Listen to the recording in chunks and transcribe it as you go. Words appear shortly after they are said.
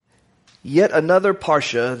Yet another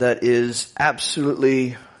Parashah that is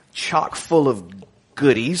absolutely chock full of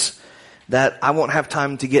goodies that I won't have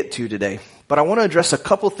time to get to today. But I want to address a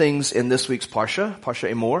couple things in this week's Parashah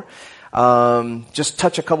Emor. Just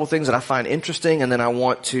touch a couple things that I find interesting, and then I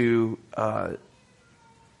want to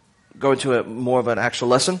go into more of an actual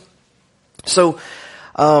lesson. So,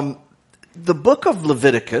 the book of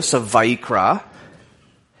Leviticus, of Vayikra,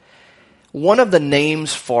 one of the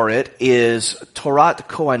names for it is Torat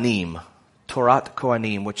Kohanim,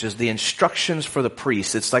 which is the instructions for the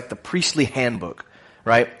priests. It's like the priestly handbook,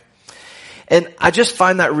 right? And I just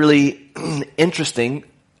find that really interesting,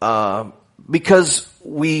 because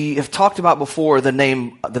we have talked about before the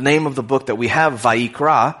name of the book that we have,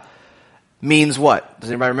 Vayikra, means what? Does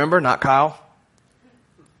anybody remember? Not Kyle?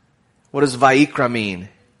 What does Vayikra mean?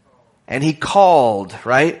 And he called,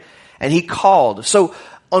 right? And he called. So,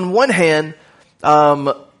 on one hand,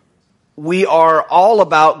 we are all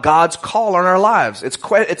about God's call on our lives.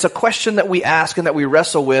 It's a question that we ask and that we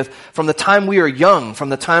wrestle with from the time we are young, from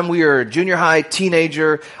the time we are junior high,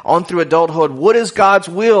 teenager, on through adulthood. What is God's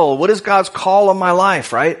will? What is God's call on my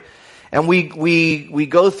life, right? And we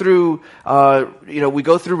go through, we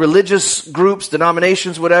go through religious groups,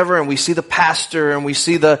 denominations, whatever, and we see the pastor, and we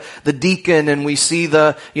see the deacon, and we see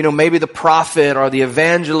maybe the prophet, or the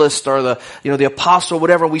evangelist, or the apostle,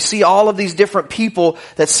 whatever. We see all of these different people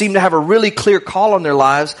that seem to have a really clear call on their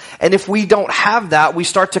lives. And if we don't have that, we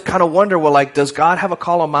start to kind of wonder, well, like, does God have a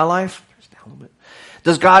call on my life?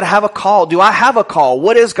 Does God have a call? Do I have a call?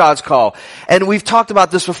 What is God's call? And we've talked about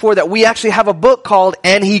this before, that we actually have a book called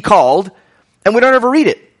And He Called, and we don't ever read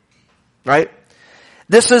it. Right?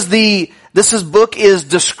 This book is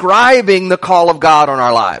describing the call of God on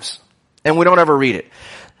our lives, and we don't ever read it.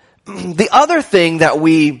 The other thing that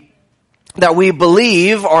we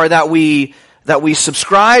believe, or that we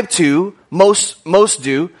subscribe to, most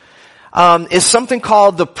do, is something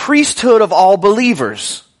called the priesthood of all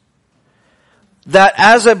believers. That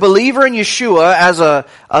as a believer in Yeshua, as a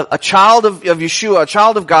child of Yeshua, a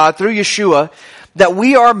child of God through Yeshua, that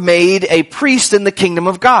we are made a priest in the kingdom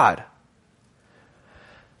of God.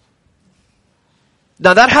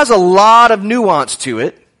 Now that has a lot of nuance to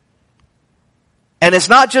it. And it's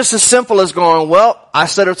not just as simple as going, well, I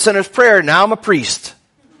said a sinner's prayer, now I'm a priest.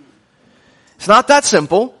 It's not that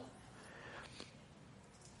simple.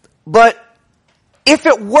 But if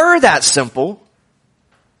it were that simple,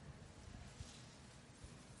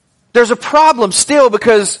 there's a problem still,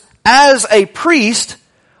 because as a priest,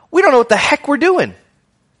 we don't know what the heck we're doing.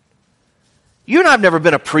 You and I have never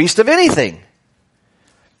been a priest of anything.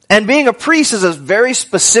 And being a priest is a very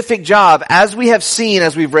specific job, as we have seen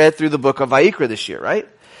as we've read through the book of Vayikra this year, right?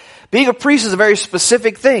 Being a priest is a very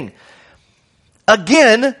specific thing.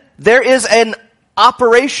 Again, there is an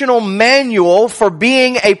operational manual for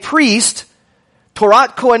being a priest.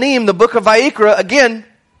 Torat Kohanim, the book of Vayikra, again,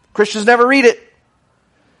 Christians never read it.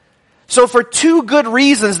 So for two good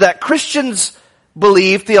reasons that Christians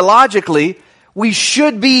believe theologically, we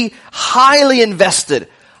should be highly invested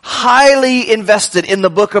in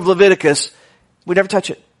the book of Leviticus, we never touch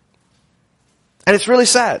it. And it's really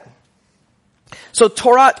sad. So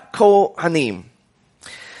Torat Kohanim.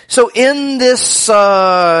 So in this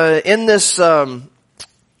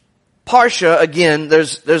Parsha, again,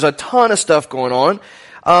 there's a ton of stuff going on.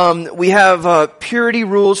 We have purity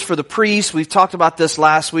rules for the priests. We've talked about this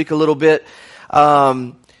last week a little bit.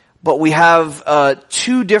 But we have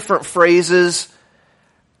two different phrases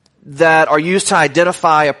that are used to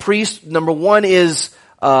identify a priest. Number one is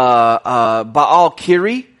Baal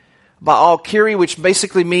Kiri. Baal Kiri, which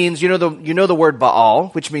basically means, you know the word Baal,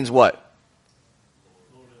 which means what?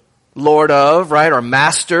 Lord of, right? Or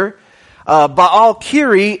master. Baal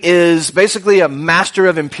Kiri is basically a master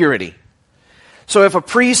of impurity. So if a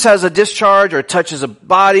priest has a discharge or touches a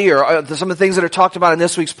body, or some of the things that are talked about in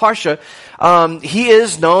this week's Parsha, he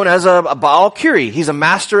is known as a Baal Kiri. He's a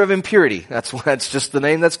master of impurity. That's just the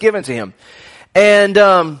name that's given to him.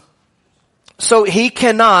 And so he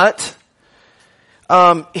cannot,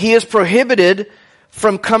 he is prohibited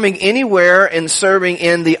from coming anywhere and serving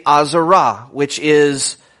in the Azarah, which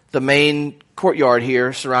is the main courtyard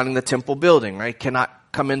here surrounding the temple building, right? Cannot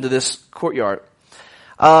come into this courtyard.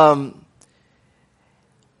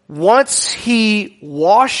 Once he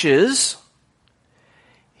washes,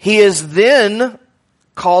 he is then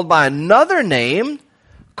called by another name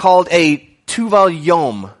called a Tuval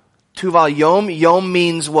Yom. Tuval Yom. Yom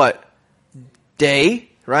means what? Day,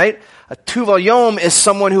 right? A Tuval Yom is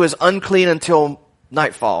someone who is unclean until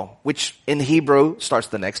nightfall, which in Hebrew starts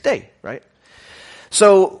the next day, right?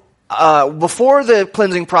 So, before the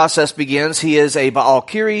cleansing process begins, he is a Baal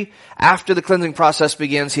Kiri. After the cleansing process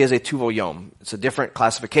begins, he is a Tuval Yom. It's a different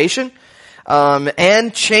classification.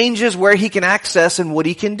 And changes where he can access and what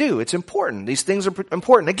he can do. It's important. These things are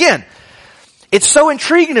important. Again, it's so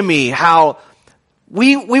intriguing to me how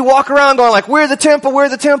we walk around going like, we're the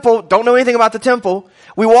temple, don't know anything about the temple.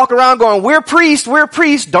 We walk around going, we're priests,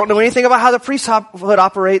 don't know anything about how the priesthood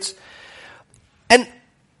operates. And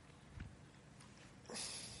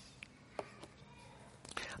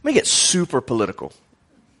let me get super political.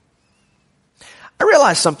 I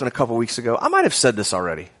realized something a couple weeks ago. I might have said this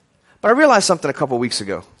already, but I realized something a couple weeks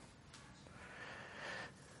ago.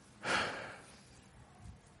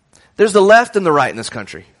 There's the left and the right in this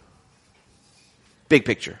country. Big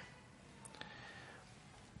picture.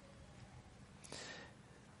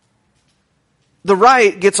 The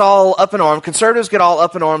right gets all up in arms, conservatives get all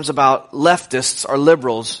up in arms about leftists or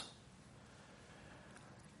liberals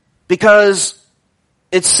because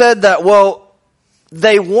it's said that, well,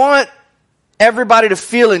 they want everybody to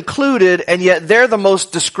feel included and yet they're the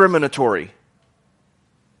most discriminatory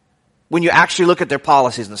when you actually look at their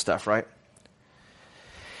policies and stuff, right?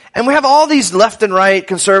 And we have all these left and right,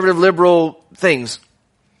 conservative, liberal things.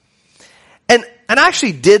 And I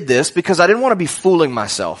actually did this because I didn't want to be fooling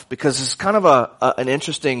myself because it's kind of an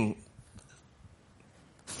interesting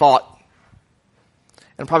thought.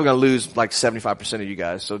 And I'm probably going to lose like 75% of you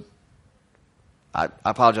guys, so I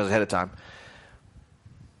apologize ahead of time.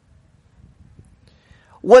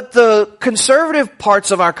 What the conservative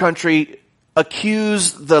parts of our country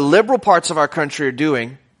accuse the liberal parts of our country of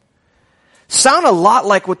doing sound a lot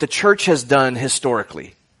like what the church has done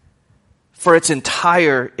historically for its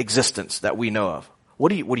entire existence that we know of. What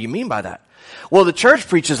do you mean by that? Well, the church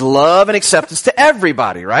preaches love and acceptance to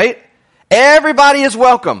everybody, right? Everybody is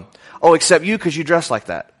welcome. Oh, except you because you dress like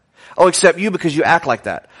that. Oh, except you because you act like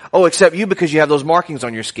that. Oh, except you because you have those markings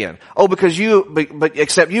on your skin. Oh, but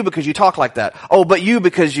except you because you talk like that. Oh, but you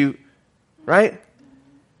because you, right?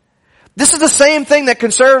 This is the same thing that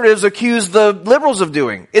conservatives accuse the liberals of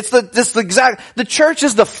doing. The church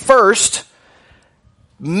is the first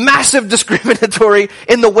massive discriminatory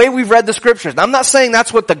in the way we've read the scriptures. Now, I'm not saying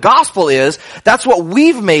that's what the gospel is. That's what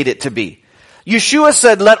we've made it to be. Yeshua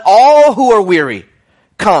said, let all who are weary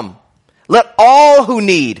come. Let all who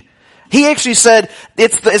need. He actually said,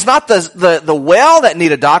 it's not the well that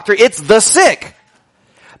need a doctor, it's the sick.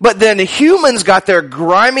 But then humans got their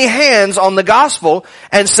grimy hands on the gospel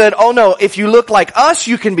and said, oh no, if you look like us,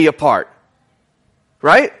 you can be a part.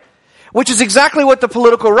 Right? Which is exactly what the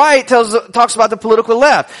political right talks about the political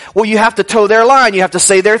left. Well, you have to toe their line, you have to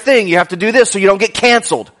say their thing, you have to do this so you don't get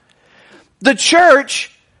canceled. The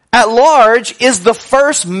church at large is the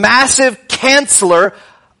first massive canceller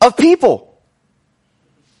of people.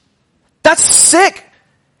 That's sick.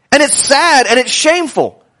 And it's sad and it's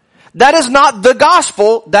shameful. That is not the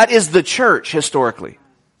gospel. That is the church historically.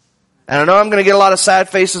 And I know I'm going to get a lot of sad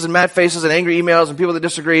faces and mad faces and angry emails and people that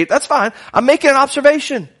disagree. That's fine. I'm making an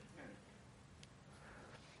observation.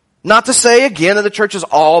 Not to say again that the church is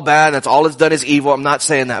all bad and that's all it's done is evil. I'm not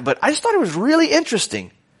saying that. But I just thought it was really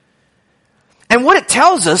interesting. And what it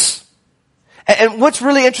tells us, and what's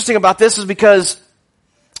really interesting about this is because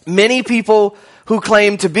many people who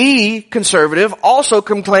claim to be conservative also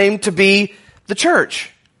can claim to be the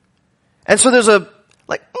church. And so there's a,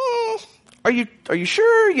 like, are you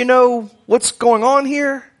sure you know what's going on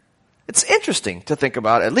here? It's interesting to think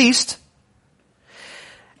about, at least.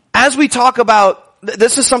 As we talk about,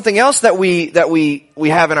 this is something else that we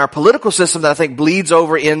have in our political system that I think bleeds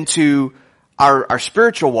over into our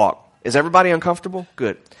spiritual walk. Is everybody uncomfortable?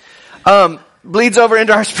 Good. Bleeds over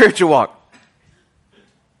into our spiritual walk.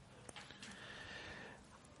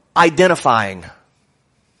 Identifying.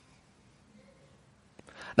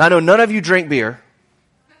 Now I know none of you drink beer.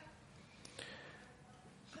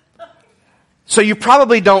 So you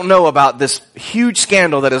probably don't know about this huge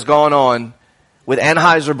scandal that has gone on with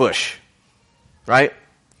Anheuser-Busch. Right?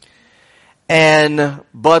 And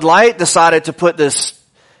Bud Light decided to put this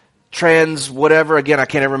trans whatever, again I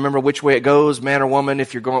can't even remember which way it goes, man or woman,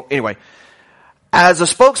 if you're going, anyway, as a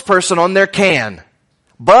spokesperson on their can.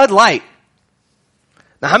 Bud Light.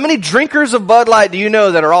 Now, how many drinkers of Bud Light do you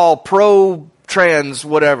know that are all pro-trans,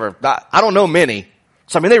 whatever? I don't know many.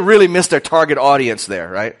 So, I mean, they really missed their target audience there,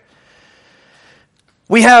 right?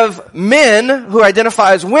 We have men who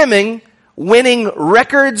identify as women winning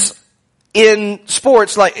records in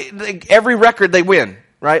sports, like every record they win,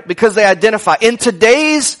 right? Because they identify. In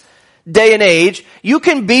today's day and age, you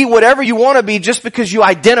can be whatever you want to be just because you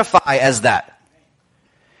identify as that.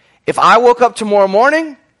 If I woke up tomorrow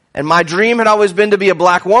morning and my dream had always been to be a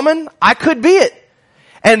black woman, I could be it.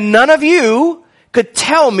 And none of you could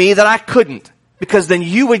tell me that I couldn't, because then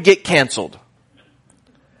you would get canceled.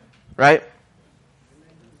 Right?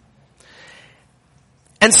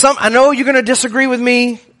 And I know you're going to disagree with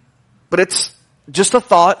me, but it's just a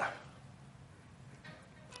thought.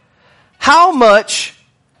 How much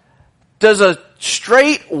does a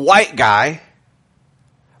straight white guy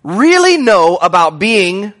really know about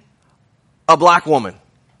being a black woman?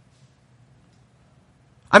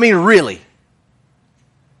 I mean, really.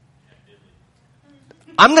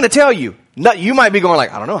 I'm going to tell you. You might be going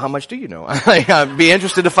like, I don't know, how much do you know? I'd be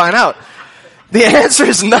interested to find out. The answer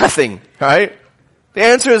is nothing, right? The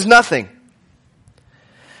answer is nothing.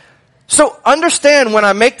 So understand, when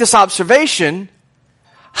I make this observation,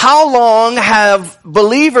 how long have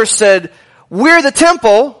believers said, we're the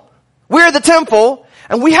temple,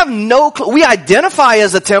 and we have no clue. We identify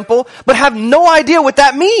as a temple, but have no idea what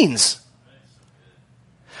that means.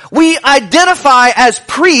 We identify as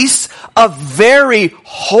priests, a very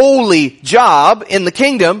holy job in the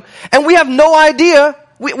kingdom, and we have no idea,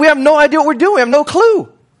 we have no idea what we're doing. We have no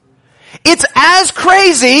clue. It's as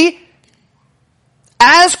crazy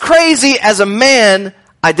as a man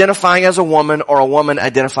identifying as a woman, or a woman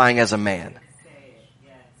identifying as a man.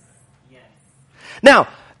 Now,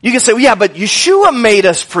 you can say, well, yeah, but Yeshua made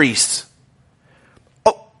us priests.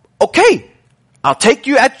 Oh, okay. I'll take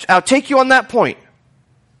you on that point.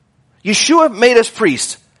 Yeshua made us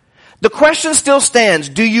priests. The question still stands,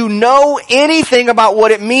 do you know anything about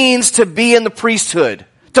what it means to be in the priesthood?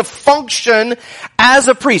 To function as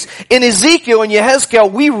a priest? In Ezekiel and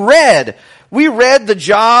Yehezkel, we read the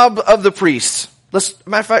job of the priests.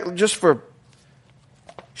 Matter of fact, just for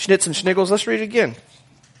schnitz and schniggles, let's read it again.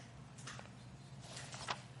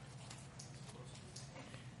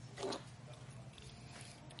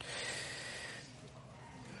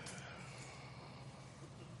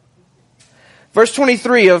 Verse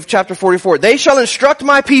 23 of chapter 44. They shall instruct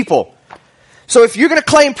my people. So if you're going to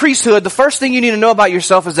claim priesthood, the first thing you need to know about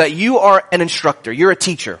yourself is that you are an instructor. You're a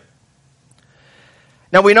teacher.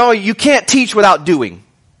 Now we know you can't teach without doing.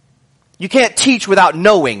 You can't teach without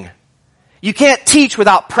knowing. You can't teach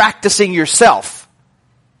without practicing yourself.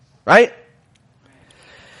 Right?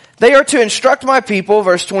 They are to instruct my people,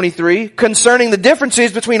 verse 23, concerning the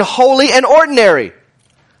differences between holy and ordinary.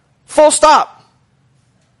 Full stop.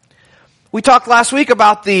 We talked last week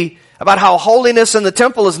about how holiness in the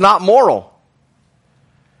temple is not moral.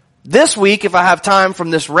 This week, if I have time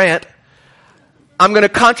from this rant, I'm going to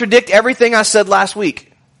contradict everything I said last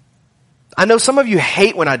week. I know some of you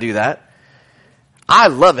hate when I do that. I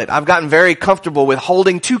love it. I've gotten very comfortable with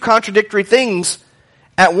holding two contradictory things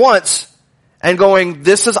at once and going,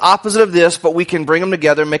 this is opposite of this, but we can bring them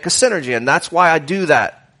together and make a synergy. And that's why I do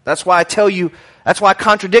that. That's why I tell you, that's why I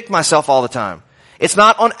contradict myself all the time. It's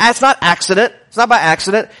not accident. It's not by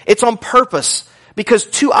accident. It's on purpose. Because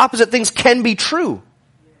two opposite things can be true.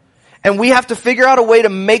 And we have to figure out a way to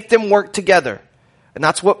make them work together. And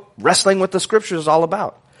that's what wrestling with the scriptures is all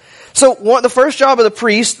about. So the first job of the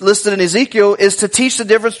priest listed in Ezekiel is to teach the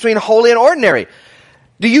difference between holy and ordinary.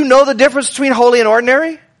 Do you know the difference between holy and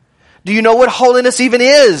ordinary? Do you know what holiness even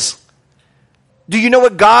is? Do you know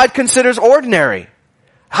what God considers ordinary?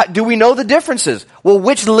 Do we know the differences? Well,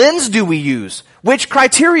 which lens do we use? Which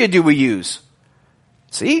criteria do we use?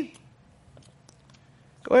 See?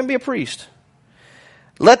 Go ahead and be a priest.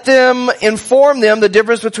 Let them inform them the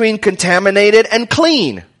difference between contaminated and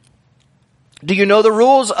clean. Do you know the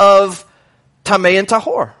rules of tameh and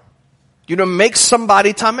tahor? Do you know make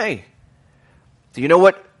somebody tameh? Do you know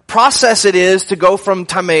what process it is to go from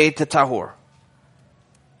tameh to tahor?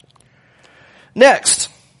 Next.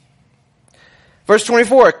 Verse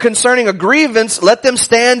 24, concerning a grievance, let them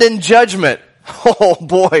stand in judgment. Oh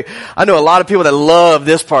boy, I know a lot of people that love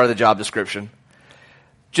this part of the job description.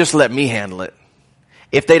 Just let me handle it.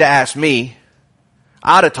 If they'd asked me,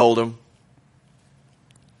 I'd have told them.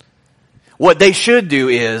 What they should do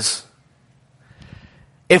is,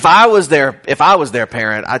 if I was their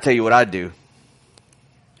parent, I'd tell you what I'd do.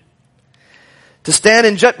 To stand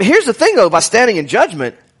in judgment. Here's the thing though about standing in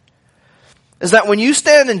judgment, is that when you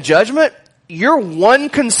stand in judgment, you're one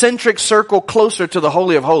concentric circle closer to the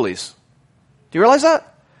Holy of Holies. Do you realize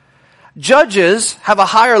that? Judges have a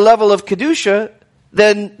higher level of kedusha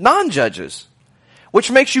than non-judges,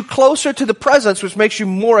 which makes you closer to the presence, which makes you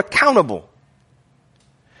more accountable.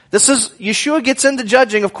 Yeshua gets into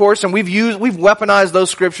judging, of course, and we've weaponized those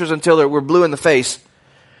scriptures until we're blue in the face.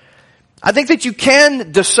 I think that you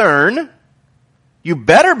can discern. You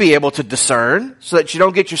better be able to discern so that you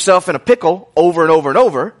don't get yourself in a pickle over and over and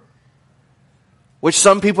over. Which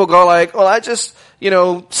some people go like, well,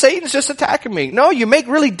 Satan's just attacking me. No, you make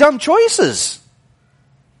really dumb choices.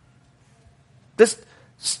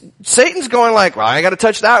 Satan's going like, well, I ain't got to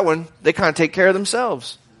touch that one. They kind of take care of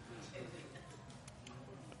themselves.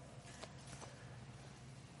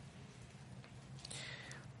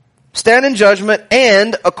 Stand in judgment,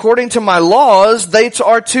 and according to my laws, they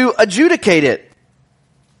are to adjudicate it.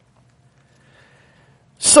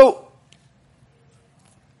 So,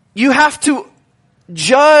 you have to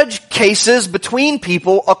judge cases between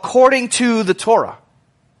people according to the Torah.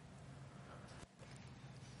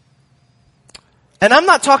 And I'm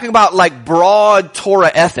not talking about like broad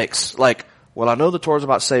Torah ethics, like, well, I know the Torah is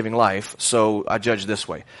about saving life, so I judge this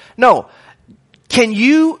way. No. Could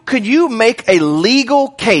you make a legal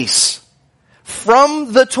case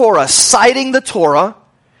from the Torah, citing the Torah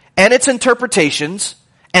and its interpretations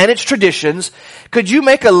and its traditions? Could you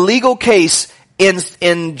make a legal case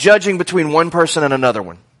in judging between one person and another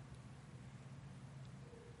one?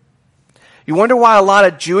 You wonder why a lot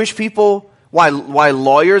of Jewish people, why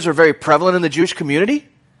lawyers are very prevalent in the Jewish community?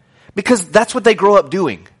 Because that's what they grow up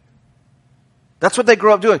doing. That's what they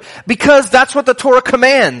grow up doing. Because that's what the Torah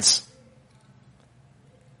commands.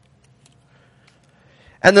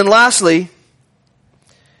 And then lastly,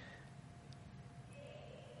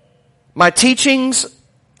 my teachings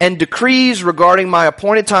and decrees regarding my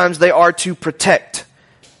appointed times, they are to protect.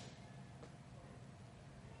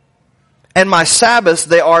 And my Sabbaths,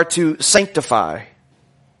 they are to sanctify.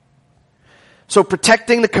 So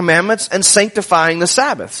protecting the commandments and sanctifying the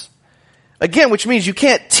Sabbaths. Again, which means you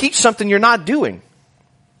can't teach something you're not doing.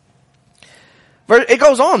 It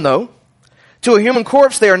goes on though. To a human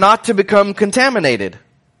corpse, they are not to become contaminated.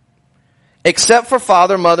 Except for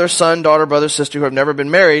father, mother, son, daughter, brother, sister who have never been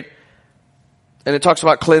married. And it talks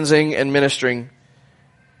about cleansing and ministering.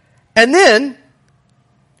 And then,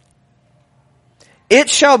 it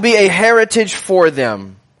shall be a heritage for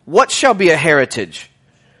them. What shall be a heritage?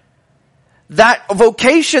 That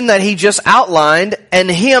vocation that he just outlined, and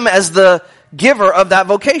him as the giver of that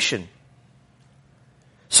vocation.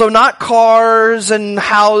 So not cars and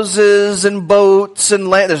houses and boats and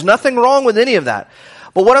land. There's nothing wrong with any of that.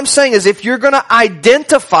 But what I'm saying is, if you're going to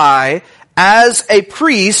identify as a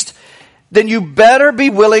priest, then you better be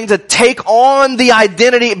willing to take on the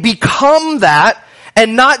identity, become that,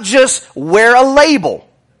 and not just wear a label.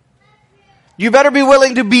 You better be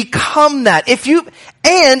willing to become that. If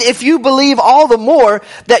you believe all the more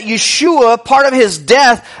that Yeshua, part of his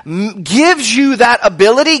death, gives you that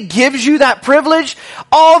ability, gives you that privilege,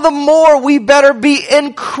 all the more we better be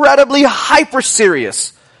incredibly hyper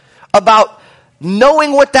serious about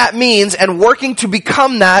knowing what that means and working to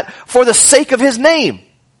become that for the sake of his name.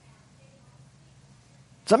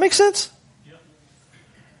 Does that make sense? Yep.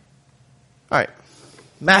 All right.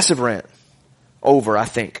 Massive rant. Over, I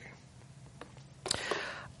think.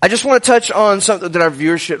 I just want to touch on something that our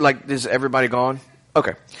viewership, like, is everybody gone?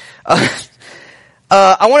 Okay.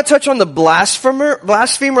 I want to touch on the blasphemer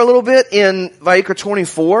a little bit in Vayikra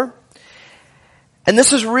 24. And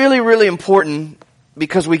this is really, really important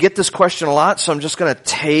because we get this question a lot, so I'm just going to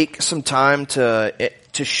take some time to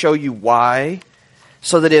show you why,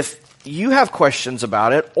 so that if you have questions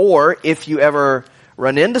about it, or if you ever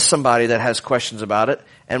run into somebody that has questions about it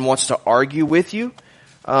and wants to argue with you,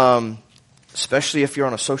 especially if you're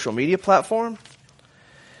on a social media platform,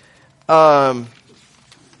 I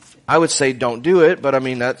would say don't do it, but I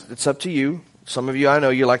mean, it's up to you. Some of you, I know,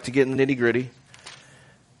 you like to get in the nitty-gritty.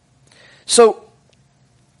 So,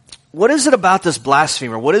 what is it about this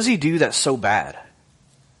blasphemer? What does he do that's so bad?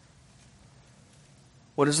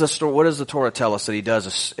 What does the Torah tell us that he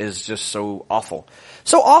does is just so awful?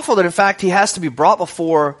 So awful that in fact he has to be brought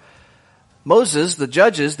before Moses, the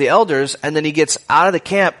judges, the elders, and then he gets out of the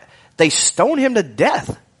camp. They stone him to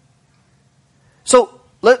death. So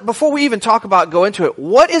before we even go into it,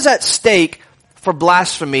 what is at stake for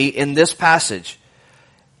blasphemy in this passage?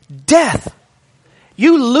 Death.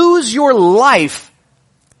 You lose your life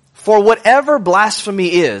for whatever blasphemy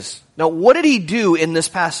is. Now, what did he do in this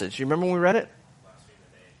passage? You remember when we read it?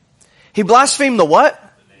 He blasphemed the what?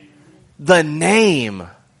 The name.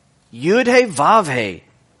 Yud-He, Vav-He.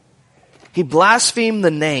 He blasphemed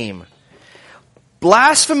the name.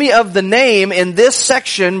 Blasphemy of the name in this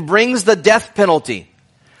section brings the death penalty.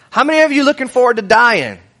 How many of you looking forward to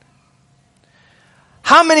dying?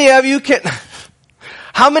 How many of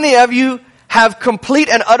you have complete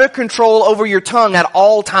and utter control over your tongue at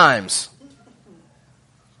all times?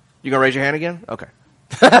 You gonna raise your hand again? Okay.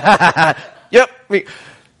 Yep.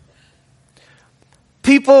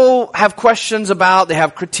 People have questions about, they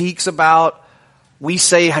have critiques about, we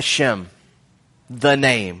say Hashem, the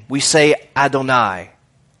name. We say Adonai,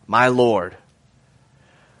 my Lord.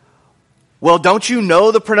 Well, don't you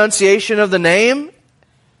know the pronunciation of the name?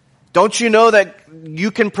 Don't you know that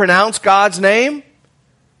you can pronounce God's name?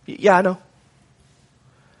 Yeah, I know.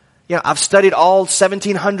 Yeah, I've studied all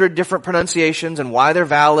 1,700 different pronunciations and why they're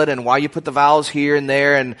valid and why you put the vowels here and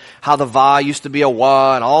there and how the va used to be a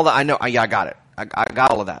wa and all that. I know. Yeah, I got it. I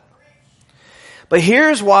got all of that. But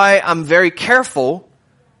here's why I'm very careful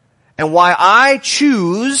and why I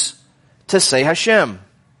choose to say Hashem.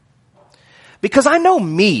 Because I know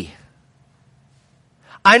me.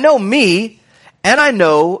 I know me, and I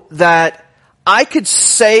know that I could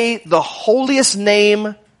say the holiest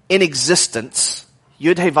name in existence,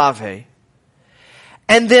 Yud He Vav He,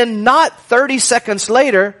 and then not 30 seconds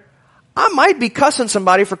later, I might be cussing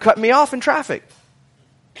somebody for cutting me off in traffic.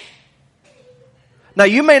 Now,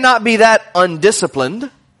 you may not be that undisciplined.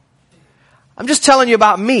 I'm just telling you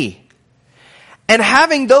about me. And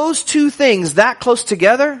having those two things that close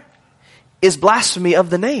together is blasphemy of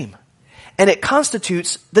the name. And it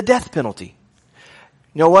constitutes the death penalty.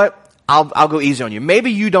 You know what? I'll go easy on you.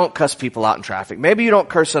 Maybe you don't cuss people out in traffic. Maybe you don't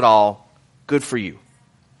curse at all. Good for you.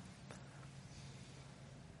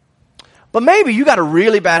 But maybe you got a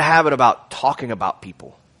really bad habit about talking about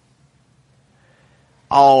people.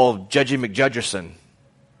 Oh, Judgy McJudgerson.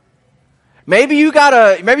 Maybe you got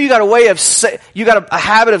a way of you got a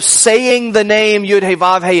habit of saying the name Yud He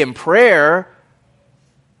Vav He in prayer,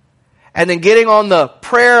 and then getting on the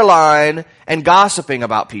prayer line and gossiping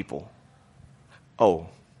about people. Oh.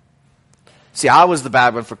 See, I was the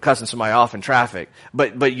bad one for cussing somebody off in traffic,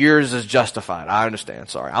 but yours is justified. I understand.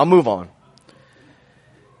 Sorry. I'll move on.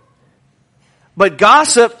 But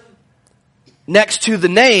gossip next to the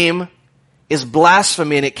name is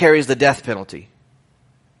blasphemy, and it carries the death penalty.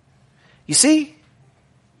 You see?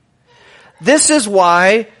 This is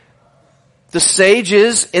why the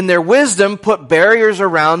sages, in their wisdom, put barriers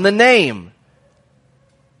around the name.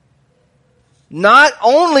 Not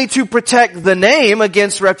only to protect the name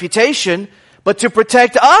against reputation, but to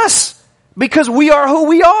protect us, because we are who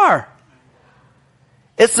we are.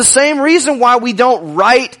 It's the same reason why we don't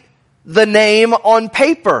write the name on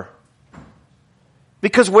paper.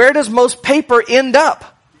 Because where does most paper end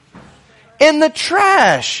up? In the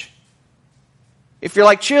trash. If you're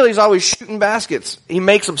like Chili, he's always shooting baskets. He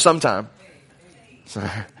makes them sometime.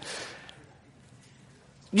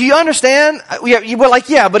 Do you understand?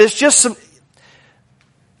 Yeah, but it's just some...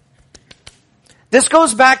 This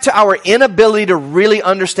goes back to our inability to really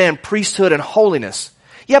understand priesthood and holiness.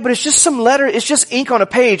 Yeah, but it's just some letter, it's just ink on a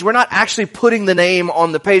page. We're not actually putting the name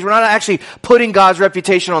on the page. We're not actually putting God's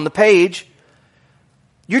reputation on the page.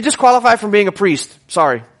 You're disqualified from being a priest.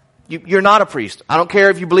 Sorry. You're not a priest. I don't care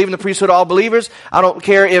if you believe in the priesthood of all believers. I don't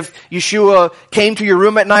care if Yeshua came to your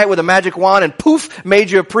room at night with a magic wand and poof, made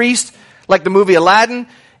you a priest, like the movie Aladdin.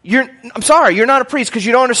 I'm sorry, you're not a priest because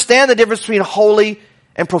you don't understand the difference between holy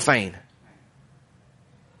and profane.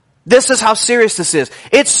 This is how serious this is.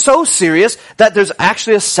 It's so serious that there's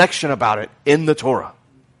actually a section about it in the Torah.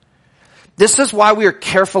 This is why we are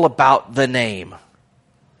careful about the name.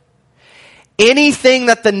 Anything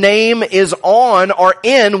that the name is on or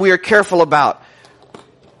in, we are careful about.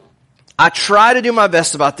 I try to do my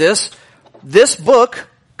best about this. This book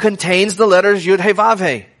contains the letters Yud He Vav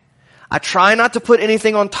He. I try not to put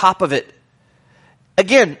anything on top of it.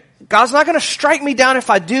 Again, God's not going to strike me down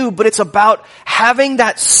if I do, but it's about having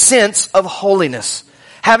that sense of holiness.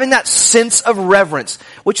 Having that sense of reverence,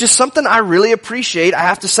 which is something I really appreciate, I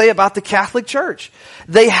have to say, about the Catholic Church.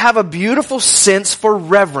 They have a beautiful sense for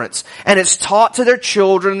reverence, and it's taught to their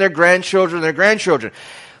children, their grandchildren, their grandchildren.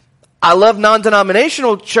 I love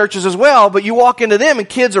non-denominational churches as well, but you walk into them and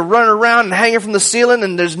kids are running around and hanging from the ceiling,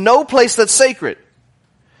 and there's no place that's sacred.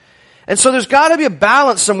 And so there's got to be a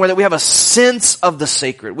balance somewhere that we have a sense of the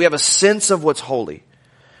sacred. We have a sense of what's holy.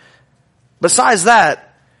 Besides that,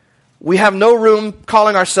 we have no room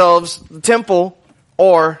calling ourselves the temple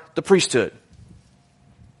or the priesthood.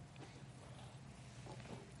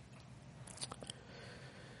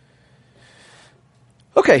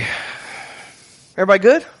 Okay. Everybody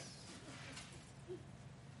good?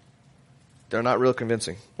 They're not real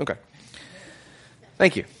convincing. Okay.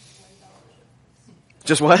 Thank you.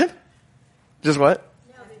 Just what? Just what?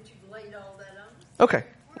 Now that you've laid all that on. Okay.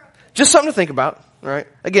 Just something to think about. All right.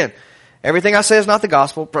 Again, everything I say is not the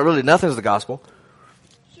gospel. Probably nothing is the gospel.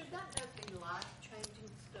 Should that not be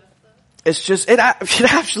life-changing stuff, though? It's just, it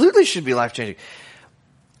absolutely should be life-changing.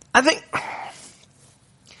 I think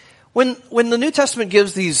when the New Testament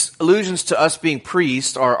gives these allusions to us being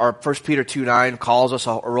priests, or 1 Peter 2:9 calls us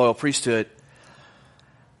a royal priesthood,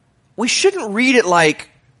 we shouldn't read it like,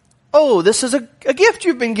 oh, this is a gift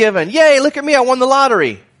you've been given. Yay, look at me, I won the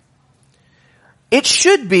lottery. It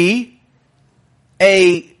should be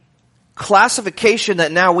a classification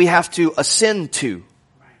that now we have to ascend to.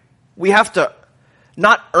 We have to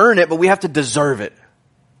not earn it, but we have to deserve it.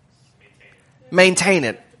 Maintain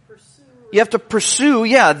it. You have to pursue,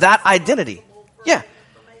 that identity. Yeah,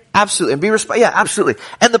 absolutely. And be absolutely.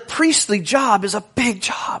 And the priestly job is a big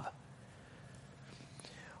job.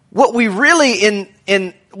 What we really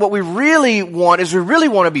what we really want is we really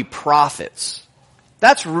want to be prophets.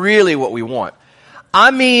 That's really what we want.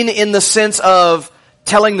 I mean, in the sense of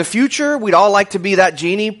telling the future, we'd all like to be that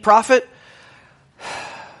genie prophet.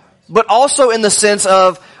 But also in the sense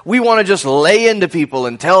of we want to just lay into people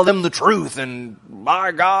and tell them the truth and,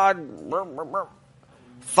 my God,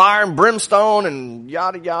 fire and brimstone and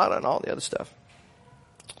yada yada and all the other stuff.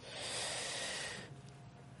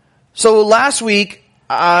 So last week,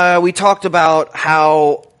 we talked about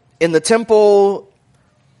how in the temple,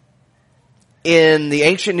 in the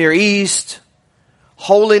ancient Near East,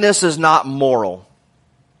 holiness is not moral.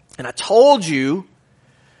 And I told you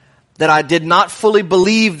that I did not fully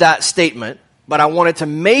believe that statement, but I wanted to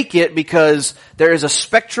make it because there is a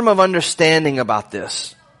spectrum of understanding about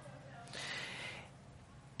this.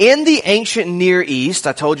 In the ancient Near East,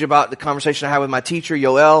 I told you about the conversation I had with my teacher,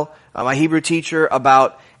 Yoel, my Hebrew teacher,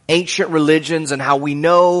 about ancient religions and how we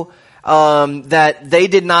know that they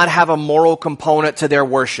did not have a moral component to their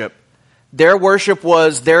worship. Their worship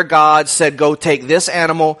was their God said, go take this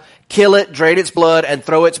animal, kill it, drain its blood, and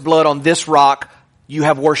throw its blood on this rock. You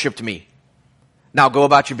have worshipped me. Now go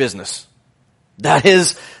about your business. That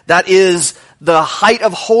is the height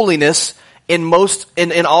of holiness in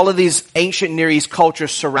all of these ancient Near East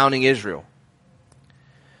cultures surrounding Israel.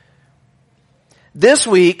 This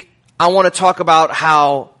week, I want to talk about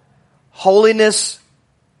how holiness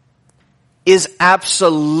is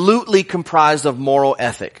absolutely comprised of moral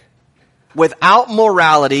ethic. Without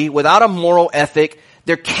morality, without a moral ethic,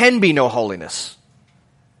 there can be no holiness.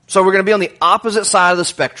 So we're going to be on the opposite side of the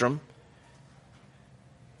spectrum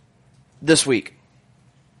this week.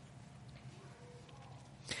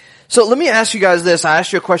 So let me ask you guys this. I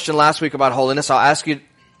asked you a question last week about holiness. I'll ask you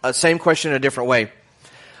the same question in a different way.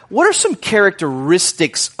 What are some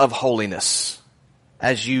characteristics of holiness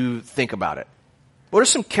as you think about it? What are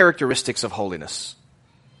some characteristics of holiness?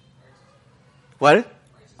 What?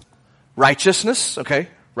 Righteousness. Okay.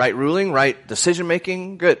 Right ruling, right decision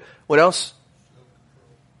making. Good. What else?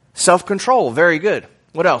 Self-control. Very good.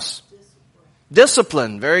 What else?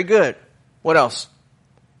 Discipline. Very good. What else?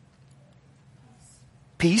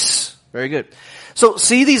 Peace. Very good. So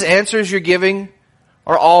see, these answers you're giving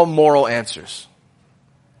are all moral answers.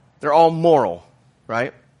 They're all moral,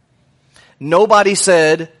 right? Nobody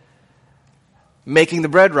said making the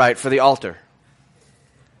bread right for the altar,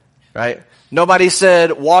 right? Nobody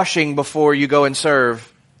said washing before you go and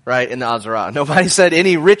serve, right, in the Azarah. Nobody said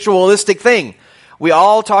any ritualistic thing. We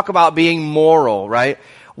all talk about being moral, right?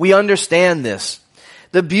 We understand this.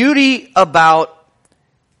 The beauty about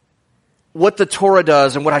what the Torah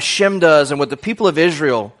does and what Hashem does and what the people of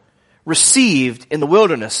Israel received in the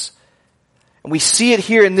wilderness, and we see it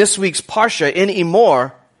here in this week's Parashah in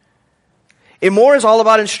Emor. Emor is all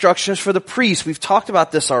about instructions for the priests. We've talked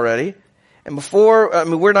about this already. And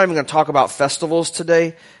we're not even going to talk about festivals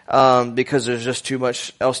today, because there's just too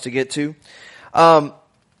much else to get to. But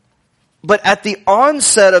at the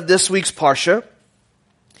onset of this week's Parashah,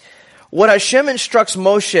 what Hashem instructs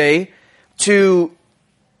Moshe to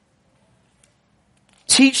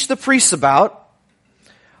teach the priests about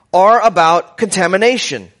are about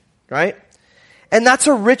contamination, right? And that's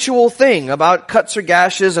a ritual thing about cuts or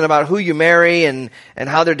gashes and about who you marry and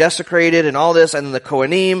how they're desecrated and all this. And then the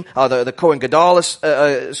Kohanim, the Kohen Gadol,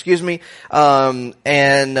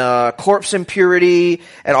 and corpse impurity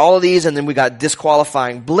and all of these. And then we got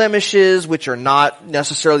disqualifying blemishes, which are not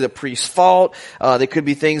necessarily the priest's fault. They could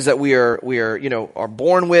be things that we are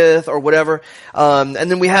born with or whatever. And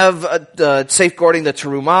then we have safeguarding the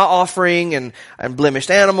terumah offering and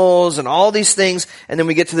blemished animals and all these things. And then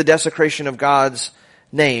we get to the desecration of God's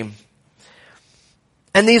name.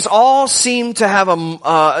 And these all seem to have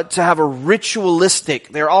a ritualistic,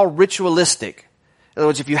 they're all ritualistic. In other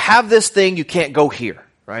words, if you have this thing, you can't go here,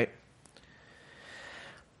 right?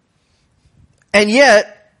 And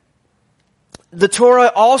yet, the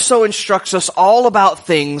Torah also instructs us all about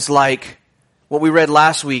things like what we read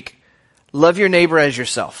last week. Love your neighbor as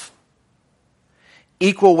yourself.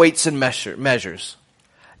 Equal weights and measures.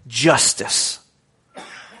 Justice.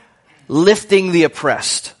 Lifting the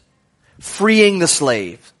oppressed, freeing the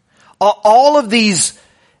slave. All of these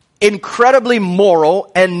incredibly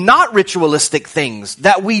moral and not ritualistic things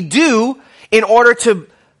that we do in order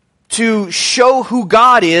to show who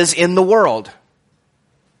God is in the world.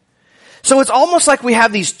 So it's almost like we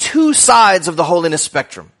have these two sides of the holiness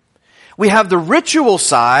spectrum. We have the ritual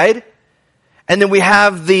side, and then we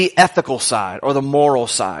have the ethical side, or the moral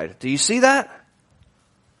side. Do you see that?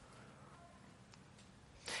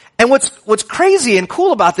 And what's crazy and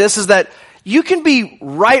cool about this is that you can be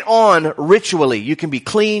right on ritually. You can be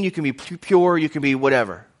clean, you can be pure, you can be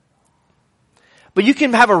whatever. But you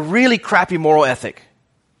can have a really crappy moral ethic.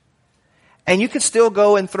 And you can still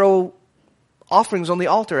go and throw offerings on the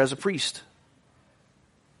altar as a priest.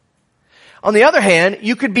 On the other hand,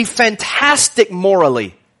 you could be fantastic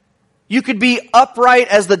morally. You could be upright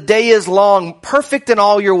as the day is long, perfect in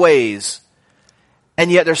all your ways.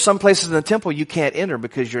 And yet there's some places in the temple you can't enter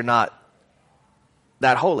because you're not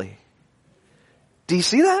that holy. Do you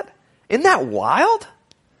see that? Isn't that wild?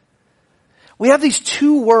 We have these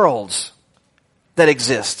two worlds that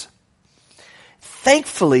exist.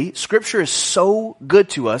 Thankfully, Scripture is so good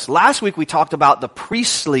to us. Last week we talked about the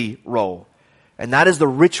priestly role. And that is the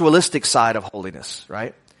ritualistic side of holiness,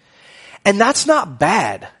 right? And that's not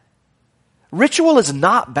bad. Ritual is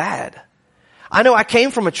not bad. I know I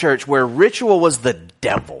came from a church where ritual was the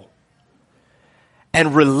devil.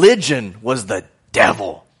 And religion was the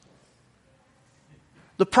devil.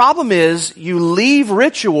 The problem is, you leave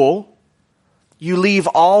ritual, you leave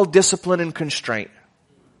all discipline and constraint.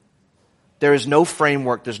 There is no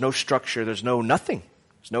framework, there's no structure, there's no nothing.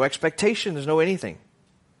 There's no expectation, there's no anything.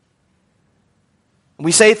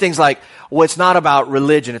 We say things like, well, it's not about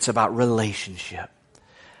religion, it's about relationship.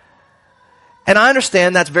 And I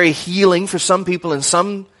understand that's very healing for some people in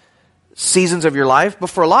some seasons of your life, but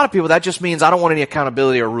for a lot of people that just means I don't want any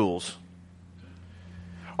accountability or rules.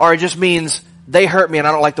 Or it just means they hurt me and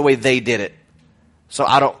I don't like the way they did it. So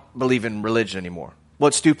I don't believe in religion anymore. Well,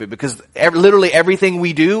 it's stupid because literally everything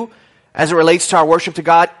we do as it relates to our worship to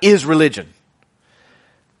God is religion.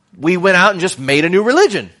 We went out and just made a new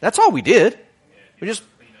religion. That's all we did.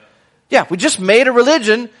 We just made a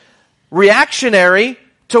religion reactionary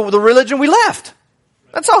to the religion we left.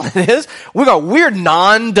 That's all it is. We're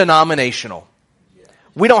non-denominational.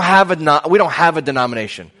 We don't have a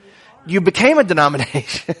denomination. You became a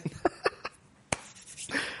denomination.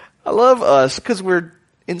 I love us because we're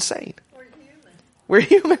insane. We're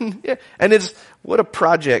human. Yeah. And what a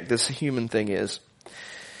project this human thing is.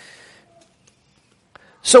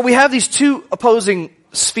 So we have these two opposing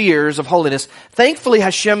spheres of holiness. Thankfully,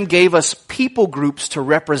 Hashem gave us people groups to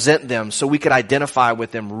represent them so we could identify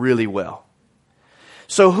with them really well.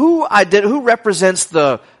 So who represents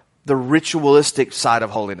the ritualistic side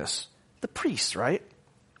of holiness? The priests, right?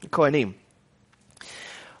 The Kohanim.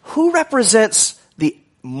 Who represents the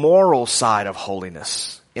moral side of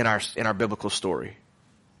holiness in our biblical story?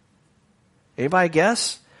 Anybody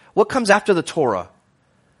guess? What comes after the Torah?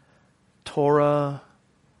 Prophets.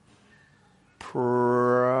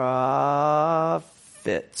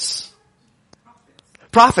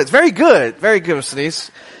 Very good. Very good, Mr.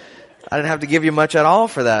 Denise. I didn't have to give you much at all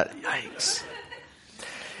for that. Yikes.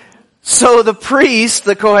 So the priests,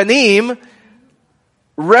 the Kohanim,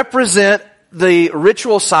 represent the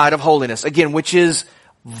ritual side of holiness. Again, which is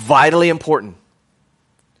vitally important.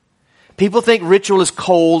 People think ritual is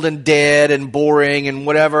cold and dead and boring and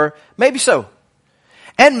whatever. Maybe so.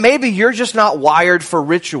 And maybe you're just not wired for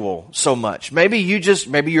ritual so much. Maybe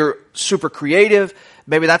you're super creative.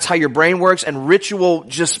 Maybe that's how your brain works, and ritual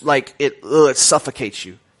just like it suffocates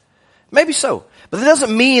you. Maybe so. But that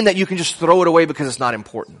doesn't mean that you can just throw it away because it's not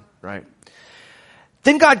important, right?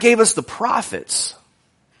 Then God gave us the prophets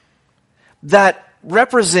that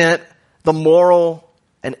represent the moral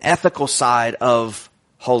and ethical side of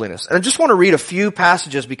holiness. And I just want to read a few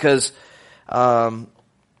passages because I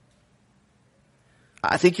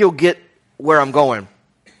think you'll get where I'm going.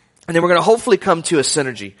 And then we're going to hopefully come to a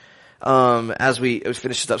synergy as we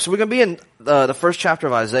finish this up. So we're going to be in the first chapter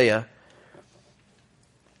of Isaiah.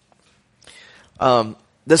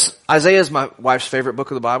 This Isaiah is my wife's favorite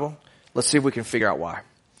book of the Bible. Let's see if we can figure out why.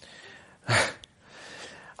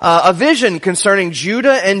 A vision concerning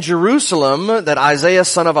Judah and Jerusalem that Isaiah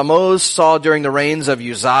son of Amoz saw during the reigns of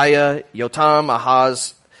Uzziah, Jotam,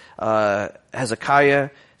 Ahaz, Hezekiah,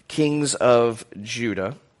 kings of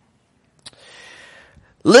Judah.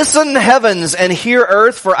 Listen, heavens, and hear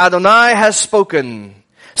earth, for Adonai has spoken.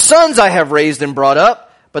 Sons I have raised and brought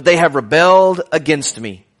up, but they have rebelled against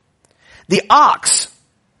me. The ox,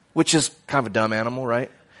 which is kind of a dumb animal,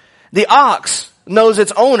 right? The ox knows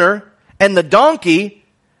its owner, and the donkey,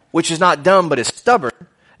 which is not dumb but is stubborn,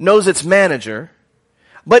 knows its manager.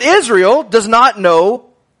 But Israel does not know,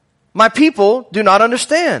 my people do not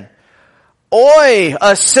understand. Oi,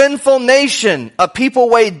 a sinful nation, a people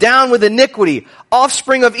weighed down with iniquity,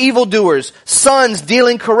 offspring of evildoers, sons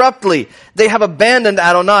dealing corruptly. They have abandoned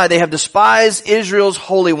Adonai. They have despised Israel's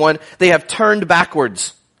Holy One. They have turned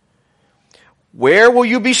backwards. Where will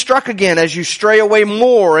you be struck again as you stray away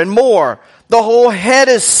more and more? The whole head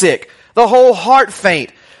is sick, the whole heart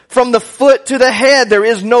faint. From the foot to the head there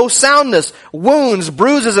is no soundness, wounds,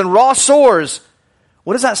 bruises, and raw sores.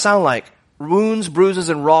 What does that sound like? Wounds, bruises,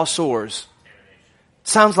 and raw sores.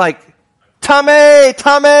 Sounds like tummy,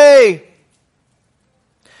 tummy.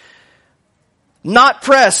 Not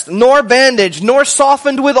pressed, nor bandaged, nor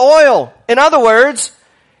softened with oil. In other words,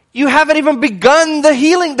 you haven't even begun the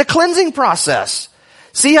healing, the cleansing process.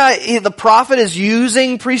 See how the prophet is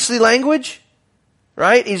using priestly language?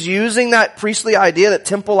 Right? He's using that priestly idea, that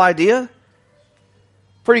temple idea.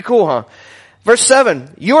 Pretty cool, huh? Verse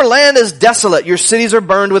 7, your land is desolate, your cities are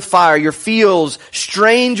burned with fire, your fields,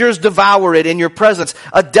 strangers devour it in your presence,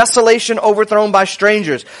 a desolation overthrown by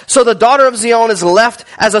strangers. So the daughter of Zion is left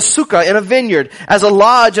as a sukkah in a vineyard, as a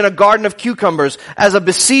lodge in a garden of cucumbers, as a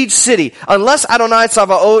besieged city. Unless Adonai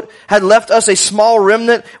Tzavaot had left us a small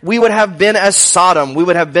remnant, we would have been as Sodom, we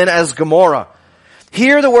would have been as Gomorrah.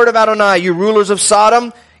 Hear the word of Adonai, you rulers of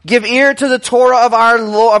Sodom. Give ear to the Torah of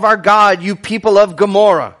our God, you people of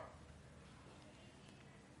Gomorrah.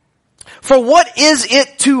 For what is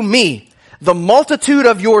it to me, the multitude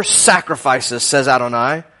of your sacrifices, says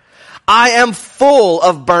Adonai? I am full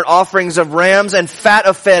of burnt offerings of rams and fat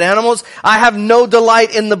of fed animals. I have no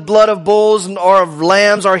delight in the blood of bulls or of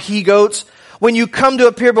lambs or he-goats. When you come to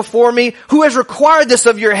appear before me, who has required this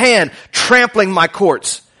of your hand, trampling my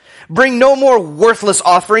courts? Bring no more worthless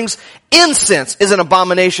offerings. Incense is an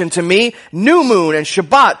abomination to me. New moon and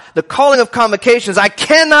Shabbat, the calling of convocations, I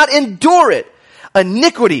cannot endure it.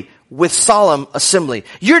 Iniquity with solemn assembly.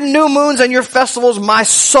 Your new moons and your festivals my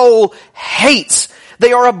soul hates.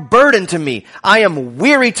 They are a burden to me. I am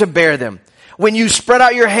weary to bear them. When you spread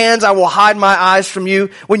out your hands, I will hide my eyes from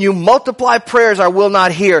you. When you multiply prayers, I will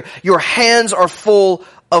not hear. Your hands are full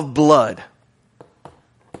of blood.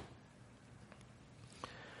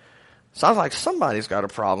 Sounds like somebody's got a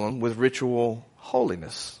problem with ritual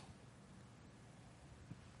holiness.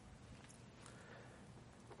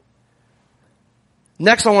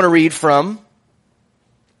 Next, I want to read from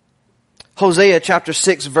Hosea chapter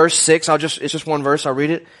 6, verse 6. It's just one verse. I'll read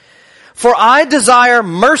it. For I desire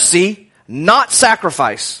mercy, not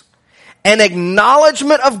sacrifice, an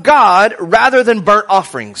acknowledgement of God rather than burnt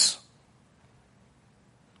offerings.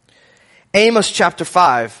 Amos chapter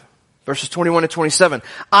 5, verses 21 to 27.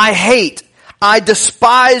 I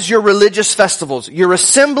despise your religious festivals. Your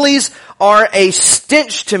assemblies are a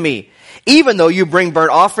stench to me. Even though you bring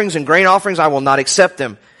burnt offerings and grain offerings, I will not accept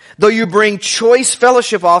them. Though you bring choice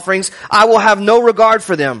fellowship offerings, I will have no regard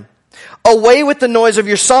for them. Away with the noise of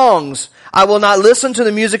your songs. I will not listen to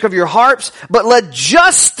the music of your harps, but let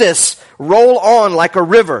justice roll on like a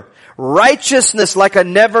river, righteousness like a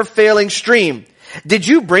never-failing stream. Did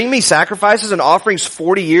you bring me sacrifices and offerings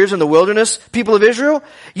 40 years in the wilderness, people of Israel?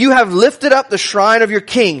 You have lifted up the shrine of your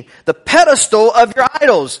king, the pedestal of your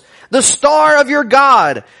idols, the star of your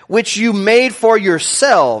God, which you made for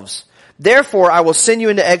yourselves. Therefore, I will send you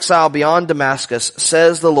into exile beyond Damascus,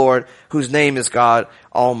 says the Lord, whose name is God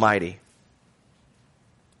Almighty.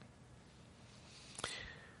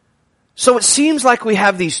 So it seems like we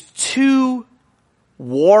have these two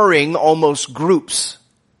warring almost groups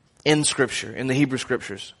in Scripture, in the Hebrew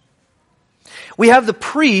Scriptures. We have the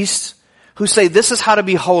priests who say this is how to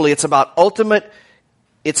be holy. It's about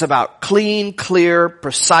clean, clear,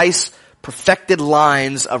 precise, perfected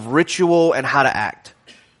lines of ritual and how to act.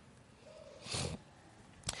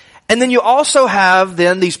 And then you also have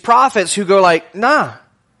then these prophets who go like, no.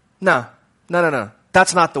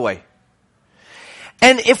 That's not the way.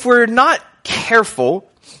 And if we're not careful,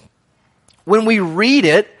 when we read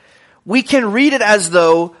it, we can read it as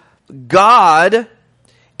though God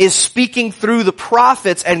is speaking through the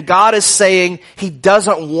prophets and God is saying He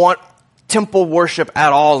doesn't want temple worship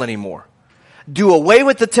at all anymore. Do away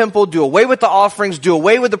with the temple, do away with the offerings, do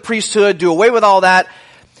away with the priesthood, do away with all that.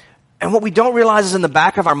 And what we don't realize is in the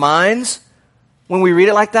back of our minds, when we read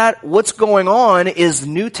it like that, what's going on is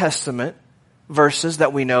New Testament verses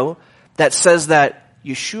that we know that says that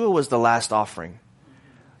Yeshua was the last offering,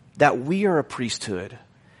 that we are a priesthood,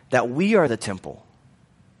 that we are the temple.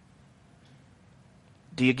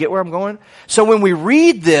 Do you get where I'm going? So when we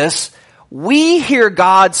read this, we hear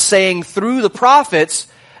God saying through the prophets,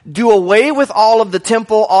 do away with all of the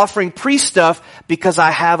temple offering priest stuff because I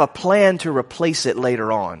have a plan to replace it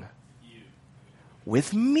later on.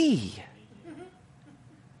 With me.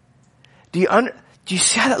 Do you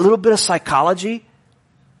see how that little bit of psychology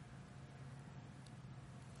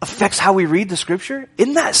affects how we read the scripture?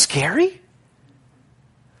 Isn't that scary?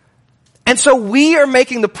 And so we are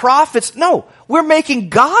making the prophets, no, we're making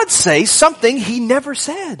God say something he never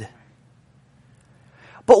said.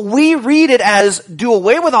 But we read it as, do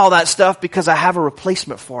away with all that stuff because I have a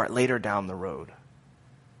replacement for it later down the road.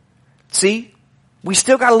 See? We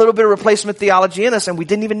still got a little bit of replacement theology in us and we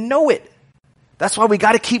didn't even know it. That's why we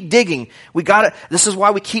got to keep digging. This is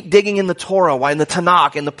why we keep digging in the Torah, why in the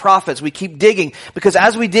Tanakh, in the prophets, we keep digging. Because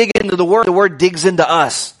as we dig into the Word digs into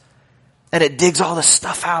us. And it digs all this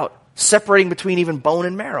stuff out, separating between even bone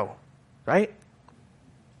and marrow. Right?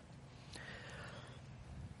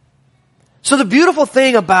 So the beautiful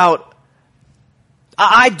thing about,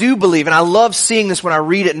 I do believe, and I love seeing this when I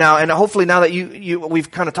read it now, and hopefully now that we've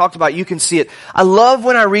kind of talked about it, you can see it. I love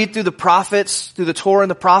when I read through the prophets, through the Torah and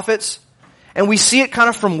the prophets, and we see it kind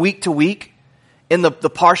of from week to week in the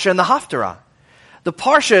Parashah and the Haftarah. The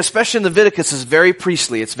Parashah, especially in Leviticus, is very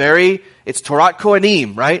priestly. It's Torah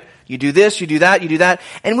Kohanim, right? You do this, you do that, you do that.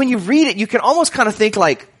 And when you read it, you can almost kind of think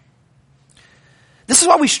like, this is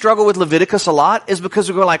why we struggle with Leviticus a lot, is because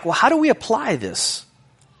we go like, well, how do we apply this?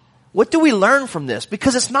 What do we learn from this?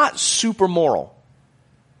 Because it's not super moral.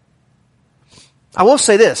 I will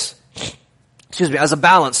say this, as a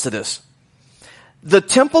balance to this. The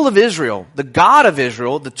temple of Israel, the God of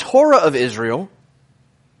Israel, the Torah of Israel,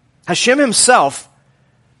 Hashem himself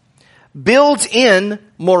builds in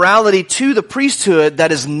morality to the priesthood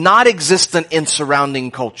that is not existent in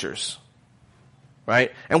surrounding cultures.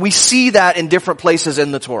 Right? And we see that in different places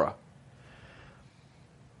in the Torah.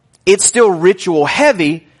 It's still ritual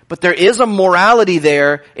heavy, but there is a morality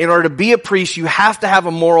there. In order to be a priest, you have to have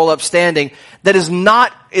a moral upstanding that is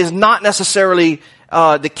not necessarily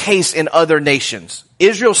the case in other nations.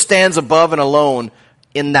 Israel stands above and alone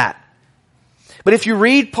in that. But if you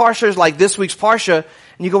read parshas like this week's parsha,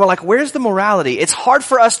 and you go, well, like, where's the morality? It's hard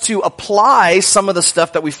for us to apply some of the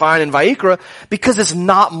stuff that we find in Vayikra because it's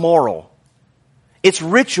not moral. It's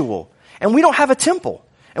ritual. And we don't have a temple.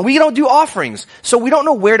 And we don't do offerings. So we don't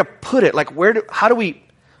know where to put it. Like, how do we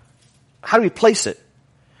place it?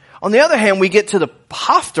 On the other hand, we get to the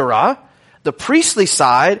Haftarah, the priestly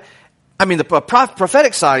side, the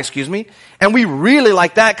prophetic side, and we really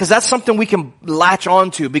like that because that's something we can latch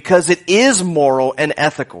onto because it is moral and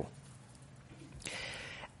ethical.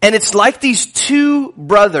 And it's like these two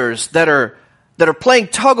brothers that are playing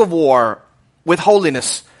tug of war with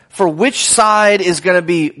holiness for which side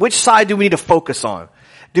do we need to focus on?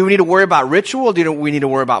 Do we need to worry about ritual or do we need to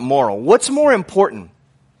worry about moral? What's more important?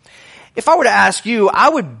 If I were to ask you, I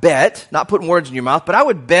would bet, not putting words in your mouth, but I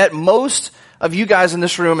would bet most of you guys in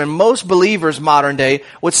this room and most believers modern day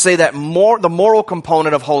would say that the moral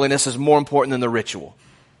component of holiness is more important than the ritual.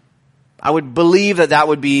 I would believe that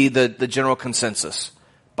would be the general consensus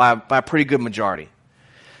by a pretty good majority.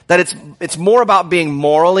 That it's more about being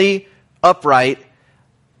morally upright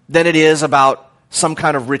than it is about some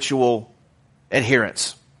kind of ritual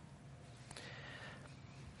adherence.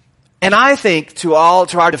 And I think, to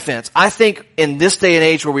our defense, I think in this day and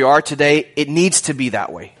age where we are today, it needs to be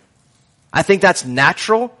that way. I think that's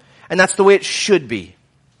natural, and that's the way it should be.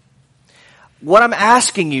 What I'm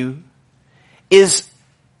asking you is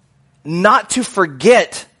not to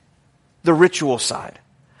forget the ritual side.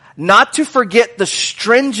 Not to forget the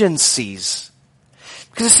stringencies.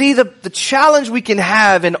 Because see, the challenge we can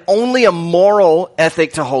have in only a moral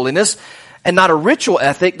ethic to holiness and not a ritual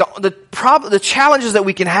ethic, the challenges that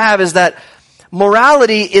we can have is that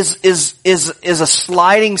morality is a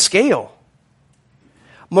sliding scale.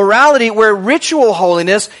 Morality, where ritual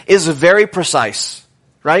holiness is very precise,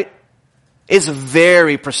 right? It's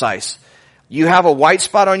very precise. You have a white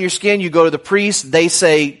spot on your skin, you go to the priest, they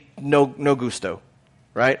say no gusto,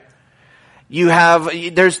 right?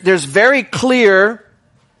 There's very clear,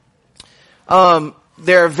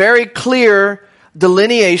 there are very clear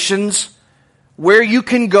delineations where you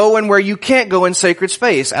can go and where you can't go in sacred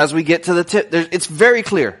space. As we get to the tip, it's very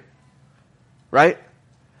clear, right?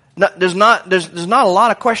 There's not a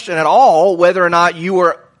lot of question at all whether or not you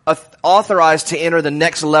are authorized to enter the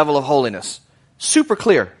next level of holiness. Super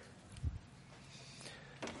clear.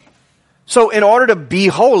 So in order to be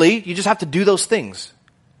holy, you just have to do those things.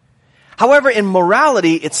 However, in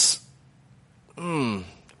morality, it's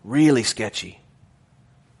really sketchy.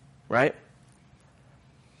 Right?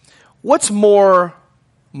 What's more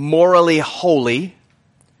morally holy?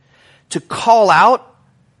 To call out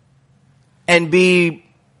and be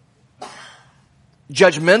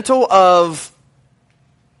judgmental of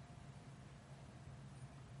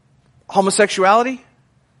homosexuality?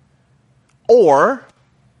 Or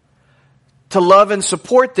to love and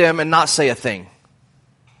support them and not say a thing.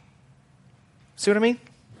 See what I mean?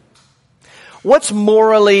 What's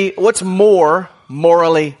more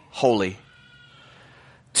morally holy?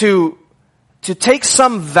 To take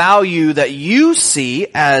some value that you see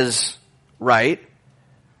as right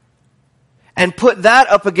and put that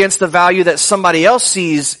up against the value that somebody else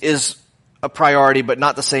sees is a priority but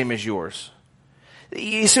not the same as yours.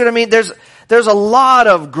 You see what I mean? There's a lot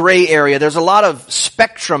of gray area. There's a lot of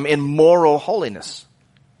spectrum in moral holiness.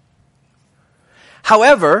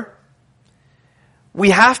 However,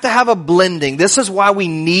 we have to have a blending. This is why we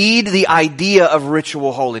need the idea of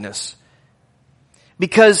ritual holiness.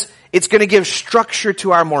 Because it's going to give structure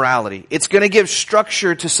to our morality. It's going to give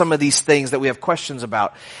structure to some of these things that we have questions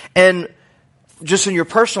about. And just in your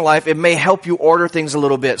personal life, it may help you order things a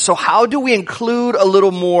little bit. So how do we include a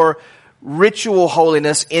little more ritual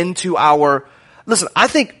holiness into our... Listen, I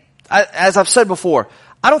think, as I've said before,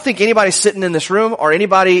 I don't think anybody sitting in this room or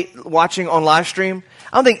anybody watching on live stream,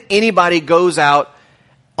 I don't think anybody goes out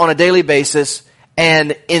on a daily basis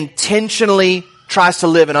and intentionally tries to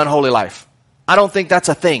live an unholy life. I don't think that's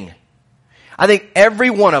a thing. I think every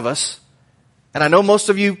one of us, and I know most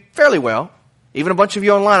of you fairly well, even a bunch of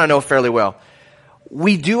you online I know fairly well,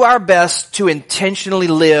 we do our best to intentionally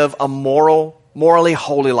live a morally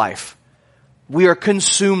holy life. We are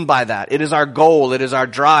consumed by that. It is our goal. It is our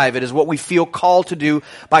drive. It is what we feel called to do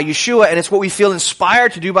by Yeshua, and it's what we feel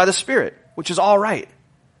inspired to do by the Spirit, which is all right.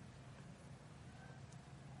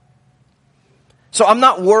 So I'm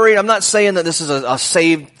not worried. I'm not saying that this is a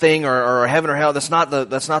saved thing or a heaven or hell. That's not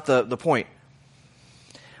the point.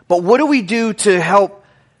 But what do we do to help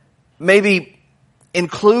maybe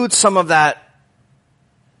include some of that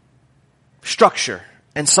structure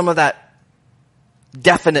and some of that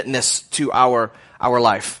definiteness to our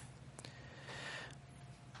life?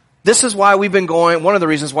 This is why one of the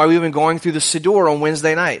reasons why we've been going through the Siddur on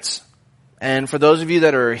Wednesday nights. And for those of you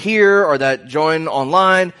that are here or that join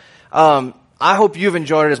online, I hope you've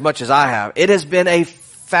enjoyed it as much as I have. It has been a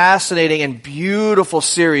fascinating and beautiful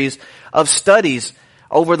series of studies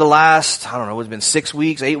over the last, it's been 6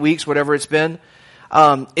 weeks, 8 weeks, whatever it's been.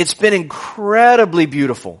 It's been incredibly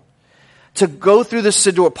beautiful to go through the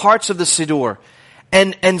Siddur, parts of the Siddur,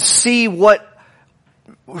 and see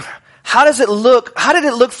how did it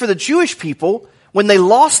look for the Jewish people when they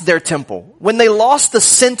lost their temple, when they lost the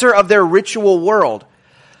center of their ritual world?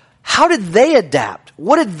 How did they adapt?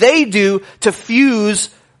 What did they do to fuse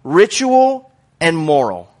ritual and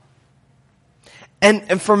moral?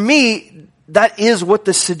 And for me, that is what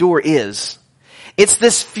the Siddur is. It's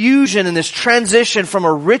this fusion and this transition from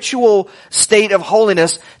a ritual state of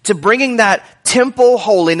holiness to bringing that temple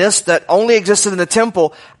holiness that only existed in the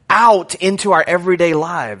temple out into our everyday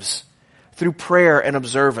lives through prayer and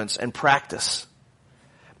observance and practice.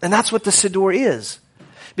 And that's what the Siddur is.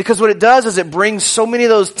 Because what it does is it brings so many of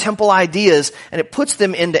those temple ideas and it puts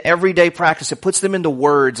them into everyday practice. It puts them into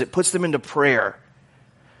words. It puts them into prayer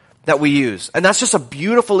that we use. And that's just a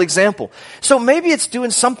beautiful example. So maybe it's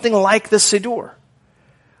doing something like the Siddur,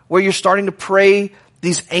 where you're starting to pray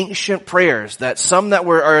these ancient prayers, that some that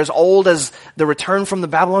are as old as the return from the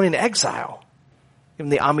Babylonian exile, even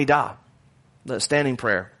the Amidah, the standing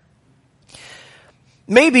prayer.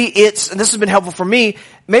 Maybe and this has been helpful for me,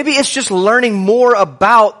 maybe it's just learning more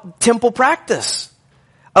about temple practice,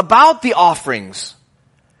 about the offerings.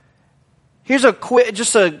 Here's a quick,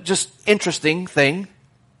 just interesting thing.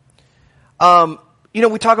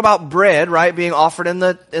 We talk about bread, right, being offered in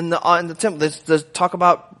the temple. There's talk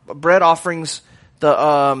about bread offerings, the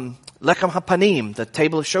lechem hapanim, the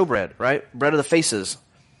table of showbread, right, bread of the faces,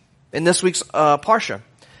 in this week's Parashah.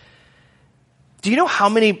 Do you know how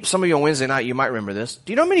many, some of you on Wednesday night, you might remember this.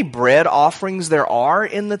 Do you know how many bread offerings there are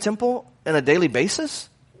in the temple on a daily basis?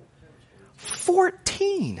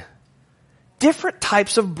 14 different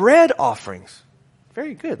types of bread offerings.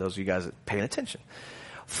 Very good, those of you guys that are paying attention.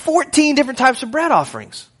 14 different types of bread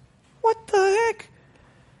offerings. What the heck?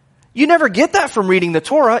 You never get that from reading the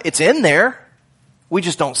Torah. It's in there. We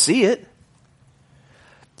just don't see it.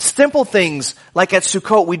 Simple things like at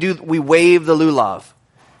Sukkot we wave the lulav.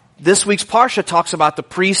 This week's Parashah talks about the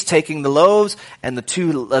priest taking the loaves and the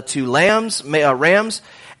two rams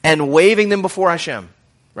and waving them before Hashem,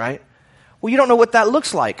 right? Well, you don't know what that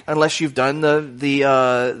looks like unless you've done the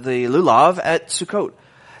lulav at Sukkot.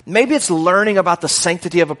 Maybe it's learning about the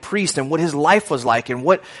sanctity of a priest and what his life was like and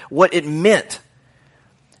what it meant.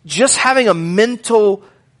 Just having a mental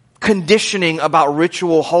conditioning about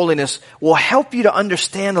ritual holiness will help you to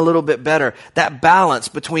understand a little bit better that balance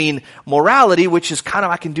between morality, which is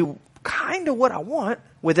I can do kind of what I want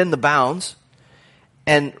within the bounds,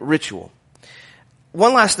 and ritual.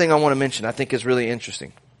 one last thing I want to mention I think is really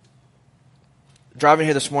interesting. Driving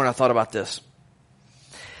here this morning, I thought about this.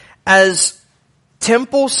 As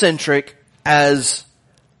temple-centric, as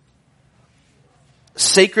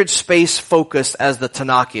sacred space focused as the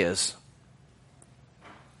Tanakh is,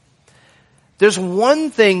 there's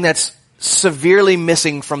one thing that's severely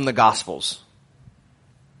missing from the Gospels.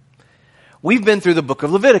 We've been through the book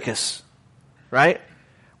of Leviticus, right?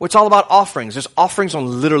 Where it's all about offerings. There's offerings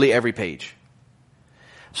on literally every page.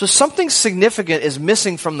 So something significant is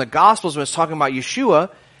missing from the Gospels when it's talking about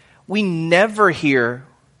Yeshua. We never hear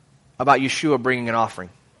about Yeshua bringing an offering.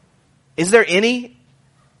 Is there any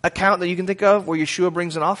account that you can think of where Yeshua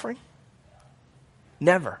brings an offering?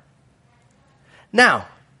 Never. Now,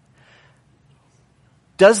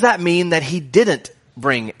 does that mean that he didn't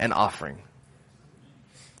bring an offering?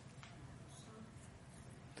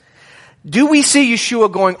 Do we see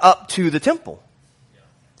Yeshua going up to the temple?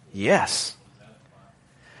 Yes.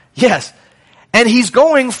 Yes. And he's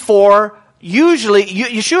going for, usually,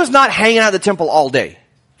 Yeshua's not hanging out at the temple all day,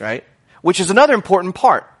 right? Which is another important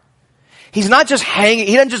part. He's not just hanging,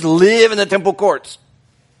 he doesn't just live in the temple courts,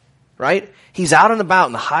 right? He's out and about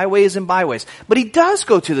in the highways and byways. But he does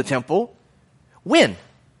go to the temple. When?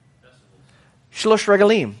 Shalosh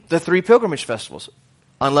Regalim, the 3 pilgrimage festivals.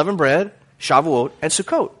 Unleavened bread, Shavuot, and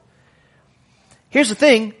Sukkot. Here's the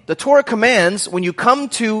thing, the Torah commands when you come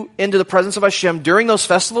into the presence of Hashem during those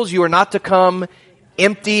festivals, you are not to come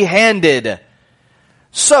empty-handed.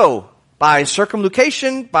 So, by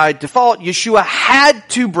circumlocution, by default, Yeshua had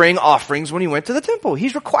to bring offerings when he went to the temple.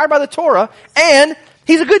 He's required by the Torah, and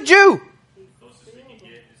he's a good Jew.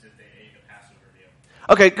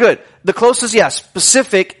 Okay, good. The closest, yes,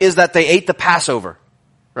 specific is that they ate the Passover,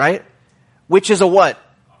 right? Which is a what?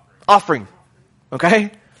 Offering.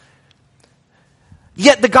 Okay?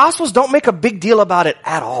 Yet the Gospels don't make a big deal about it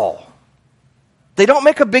at all. They don't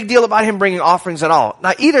make a big deal about him bringing offerings at all.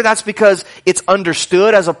 Now, either that's because it's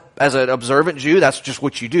understood as an observant Jew, that's just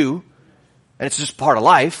what you do, and it's just part of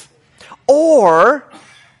life, or,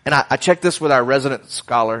 and I checked this with our resident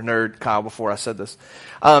scholar, nerd, Kyle, before I said this,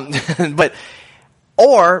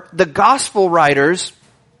 or the Gospel writers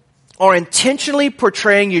are intentionally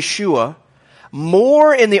portraying Yeshua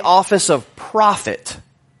more in the office of prophet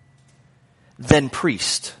than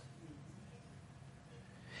priest.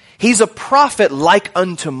 He's a prophet like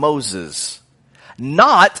unto Moses,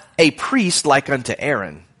 not a priest like unto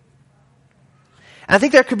Aaron. And I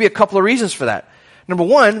think there could be a couple of reasons for that. Number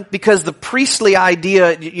one, because the priestly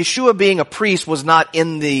idea, Yeshua being a priest was not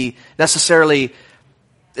in the necessarily,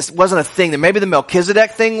 this wasn't a thing. Maybe the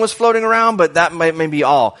Melchizedek thing was floating around, but that may be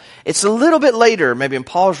all. It's a little bit later, maybe in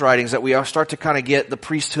Paul's writings, that we start to kind of get the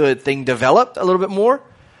priesthood thing developed a little bit more.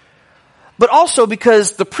 But also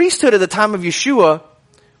because the priesthood at the time of Yeshua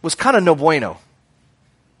was kind of no bueno.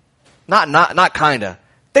 Not kinda.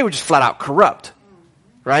 They were just flat out corrupt.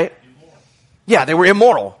 Right? Yeah, they were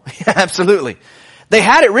immoral. Absolutely. They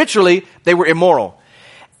had it ritually, they were immoral.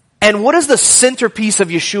 And what is the centerpiece of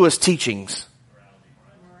Yeshua's teachings?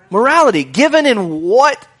 Morality. Given in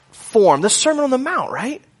what form? The Sermon on the Mount,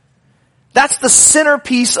 right? That's the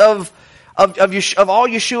centerpiece of all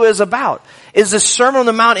Yeshua is about. Is the Sermon on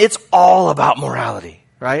the Mount, it's all about morality,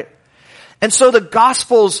 right? And so the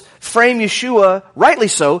Gospels frame Yeshua, rightly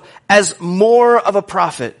so, as more of a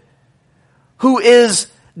prophet who is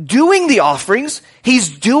doing the offerings. He's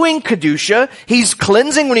doing Kedusha. He's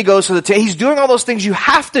cleansing when he goes to the temple. He's doing all those things you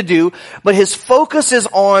have to do, but his focus is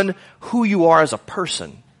on who you are as a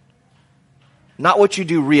person. Not what you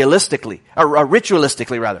do realistically, or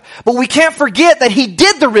ritualistically rather. But we can't forget that he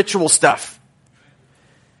did the ritual stuff.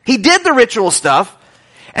 He did the ritual stuff,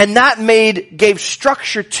 and that gave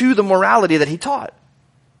structure to the morality that he taught.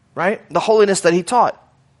 Right? The holiness that he taught.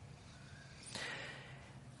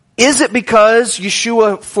 Is it because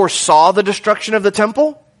Yeshua foresaw the destruction of the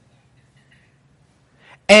temple?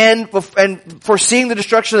 And foreseeing the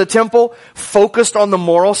destruction of the temple, focused on the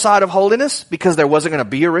moral side of holiness because there wasn't going to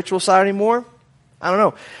be a ritual side anymore? I don't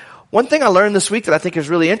know. One thing I learned this week that I think is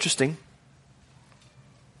really interesting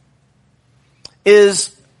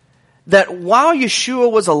is that while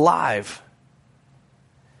Yeshua was alive,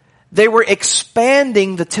 they were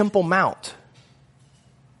expanding the Temple Mount.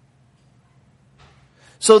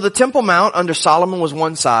 So the Temple Mount under Solomon was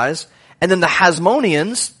one size, and then the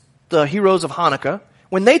Hasmoneans, the heroes of Hanukkah,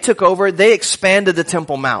 when they took over, they expanded the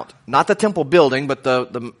Temple Mount. Not the temple building, but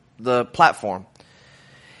the platform.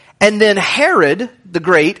 And then Herod the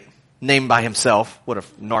Great, named by himself, what a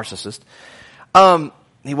narcissist.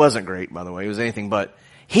 He wasn't great, by the way. He was anything but.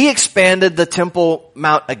 He expanded the Temple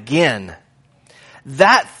Mount again.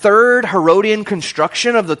 that third Herodian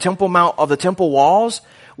construction of the Temple Mount, of the temple walls,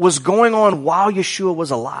 was going on while Yeshua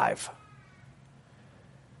was alive.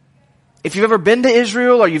 If you've ever been to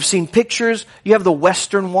Israel or you've seen pictures, you have the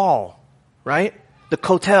Western Wall, right? The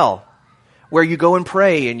Kotel, where you go and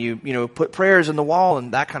pray and you put prayers in the wall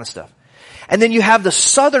and that kind of stuff. And then you have the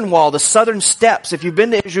Southern Wall, the Southern Steps. If you've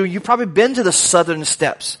been to Israel, you've probably been to the Southern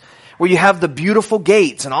Steps, where you have the beautiful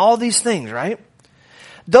gates and all these things, right?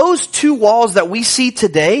 Those two walls that we see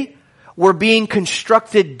today were being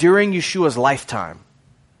constructed during Yeshua's lifetime.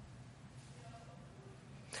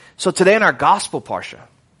 So today in our gospel portion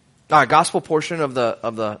of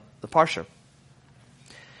the Parashah,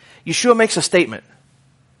 Yeshua makes a statement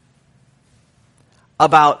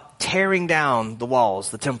about tearing down the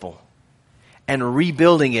walls, the temple, and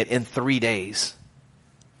rebuilding it in 3 days.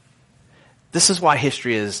 This is why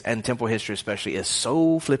history is, and temple history especially, is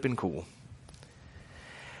so flippin' cool.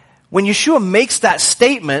 When Yeshua makes that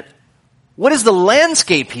statement, what is the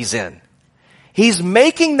landscape he's in? He's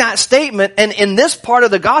making that statement, and in this part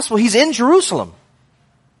of the gospel, he's in Jerusalem.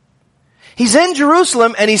 He's in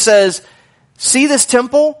Jerusalem, and he says, see this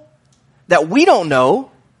temple that we don't know?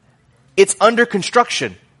 It's under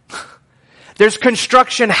construction. There's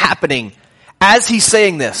construction happening as he's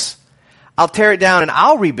saying this. I'll tear it down and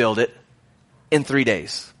I'll rebuild it in 3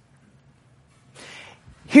 days.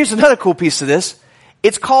 Here's another cool piece of this.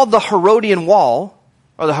 It's called the Herodian Wall,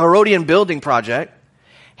 or the Herodian Building Project.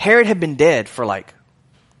 Herod had been dead for like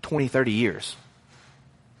 20, 30 years.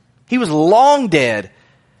 He was long dead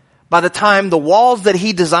by the time the walls that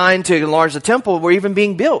he designed to enlarge the temple were even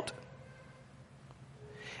being built.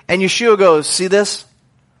 And Yeshua goes, see this?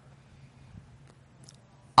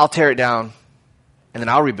 I'll tear it down and then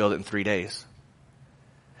I'll rebuild it in 3 days.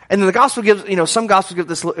 And then the gospel gives, some gospels give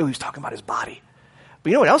this, he was talking about his body. But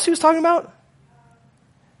you know what else he was talking about?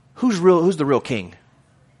 Who's the real king?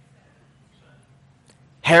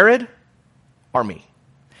 Herod or me?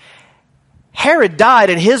 Herod died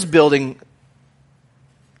and his building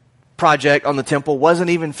project on the temple wasn't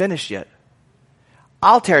even finished yet.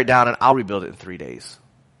 I'll tear it down and I'll rebuild it in 3 days.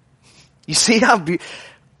 You see how,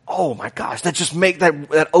 oh my gosh,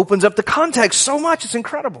 that opens up the context so much. It's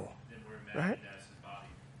incredible. Right?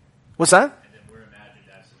 What's that? And then we're imagined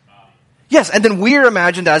as his body. Yes, and then we're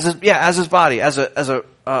imagined as his body, as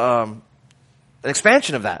an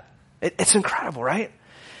expansion of that. It's incredible, right?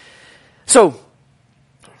 So,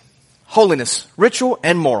 holiness, ritual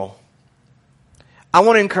and moral. I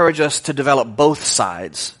want to encourage us to develop both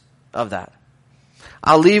sides of that.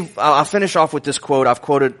 I'll finish off with this quote. I've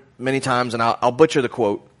quoted many times, and I'll butcher the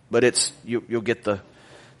quote, but you'll get the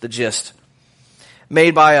gist.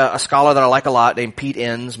 Made by a scholar that I like a lot named Pete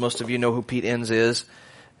Enns. Most of you know who Pete Enns is.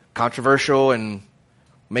 Controversial and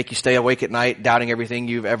make you stay awake at night doubting everything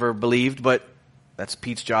you've ever believed, but that's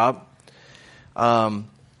Pete's job.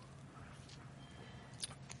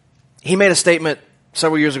 He made a statement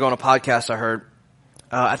several years ago on a podcast I heard.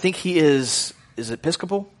 I think he is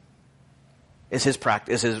Episcopal? Is his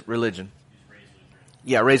practice, is his religion. He's raised Lutheran.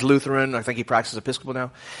 Yeah, raised Lutheran. I think he practices Episcopal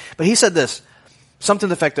now. But he said this, something to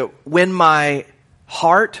the effect that when my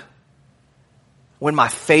heart, when my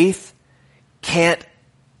faith can't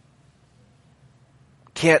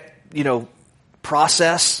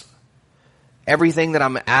process everything that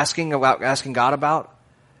I'm asking God about,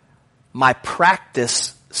 my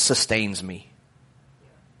practice sustains me.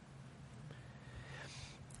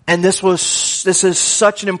 And this is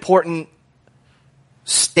such an important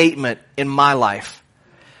statement in my life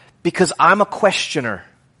because I'm a questioner.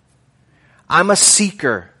 I'm a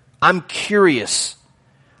seeker. I'm curious.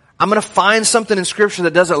 I'm going to find something in Scripture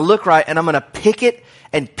that doesn't look right, and I'm going to pick it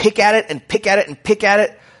and pick at it and pick at it and pick at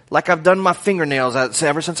it like I've done my fingernails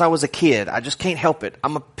ever since I was a kid. I just can't help it.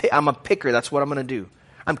 I'm a picker. That's what I'm going to do.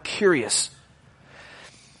 I'm curious.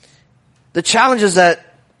 The challenge is that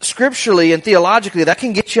scripturally and theologically, that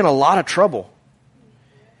can get you in a lot of trouble.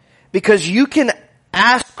 Because you can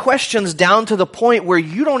ask questions down to the point where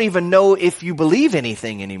you don't even know if you believe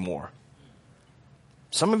anything anymore.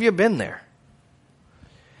 Some of you have been there.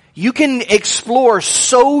 You can explore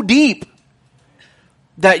so deep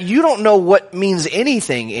that you don't know what means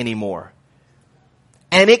anything anymore.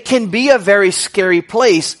 And it can be a very scary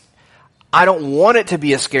place. I don't want it to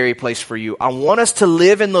be a scary place for you. I want us to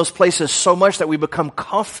live in those places so much that we become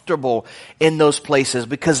comfortable in those places,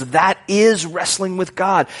 because that is wrestling with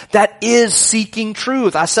God. That is seeking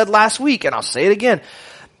truth. I said last week, and I'll say it again,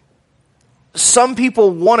 some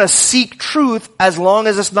people want to seek truth as long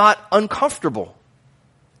as it's not uncomfortable.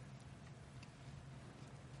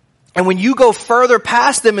 And when you go further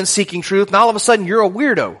past them in seeking truth, now all of a sudden you're a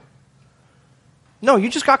weirdo. No, you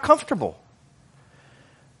just got comfortable.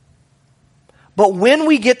 But when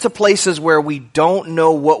we get to places where we don't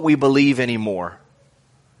know what we believe anymore,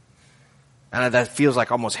 and that feels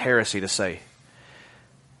like almost heresy to say,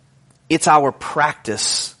 it's our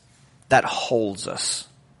practice that holds us.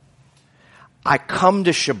 I come to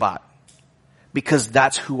Shabbat because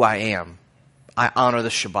that's who I am. I honor the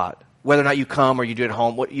Shabbat. Whether or not you come or you do it at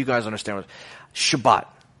home, what you guys understand. Shabbat.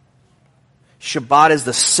 Shabbat is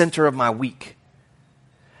the center of my week.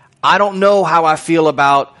 I don't know how I feel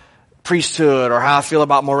about priesthood or how I feel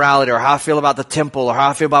about morality or how I feel about the temple or how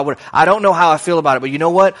I feel about what. I don't know how I feel about it, but you know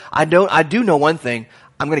what? I do know one thing.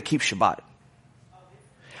 I'm going to keep Shabbat.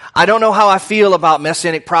 I don't know how I feel about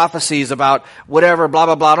messianic prophecies, about whatever, blah,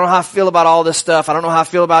 blah, blah. I don't know how I feel about all this stuff. I don't know how I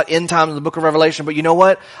feel about end times in the book of Revelation, but you know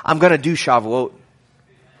what? I'm going to do Shavuot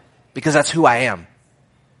because that's who I am.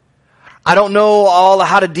 I don't know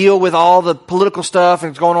how to deal with all the political stuff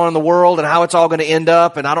that's going on in the world and how it's all going to end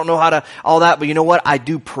up, and I don't know how to, all that, but you know what? I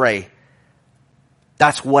do pray.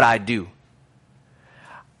 That's what I do.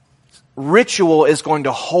 Ritual is going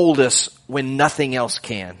to hold us when nothing else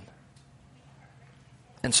can.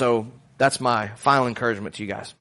 And so that's my final encouragement to you guys.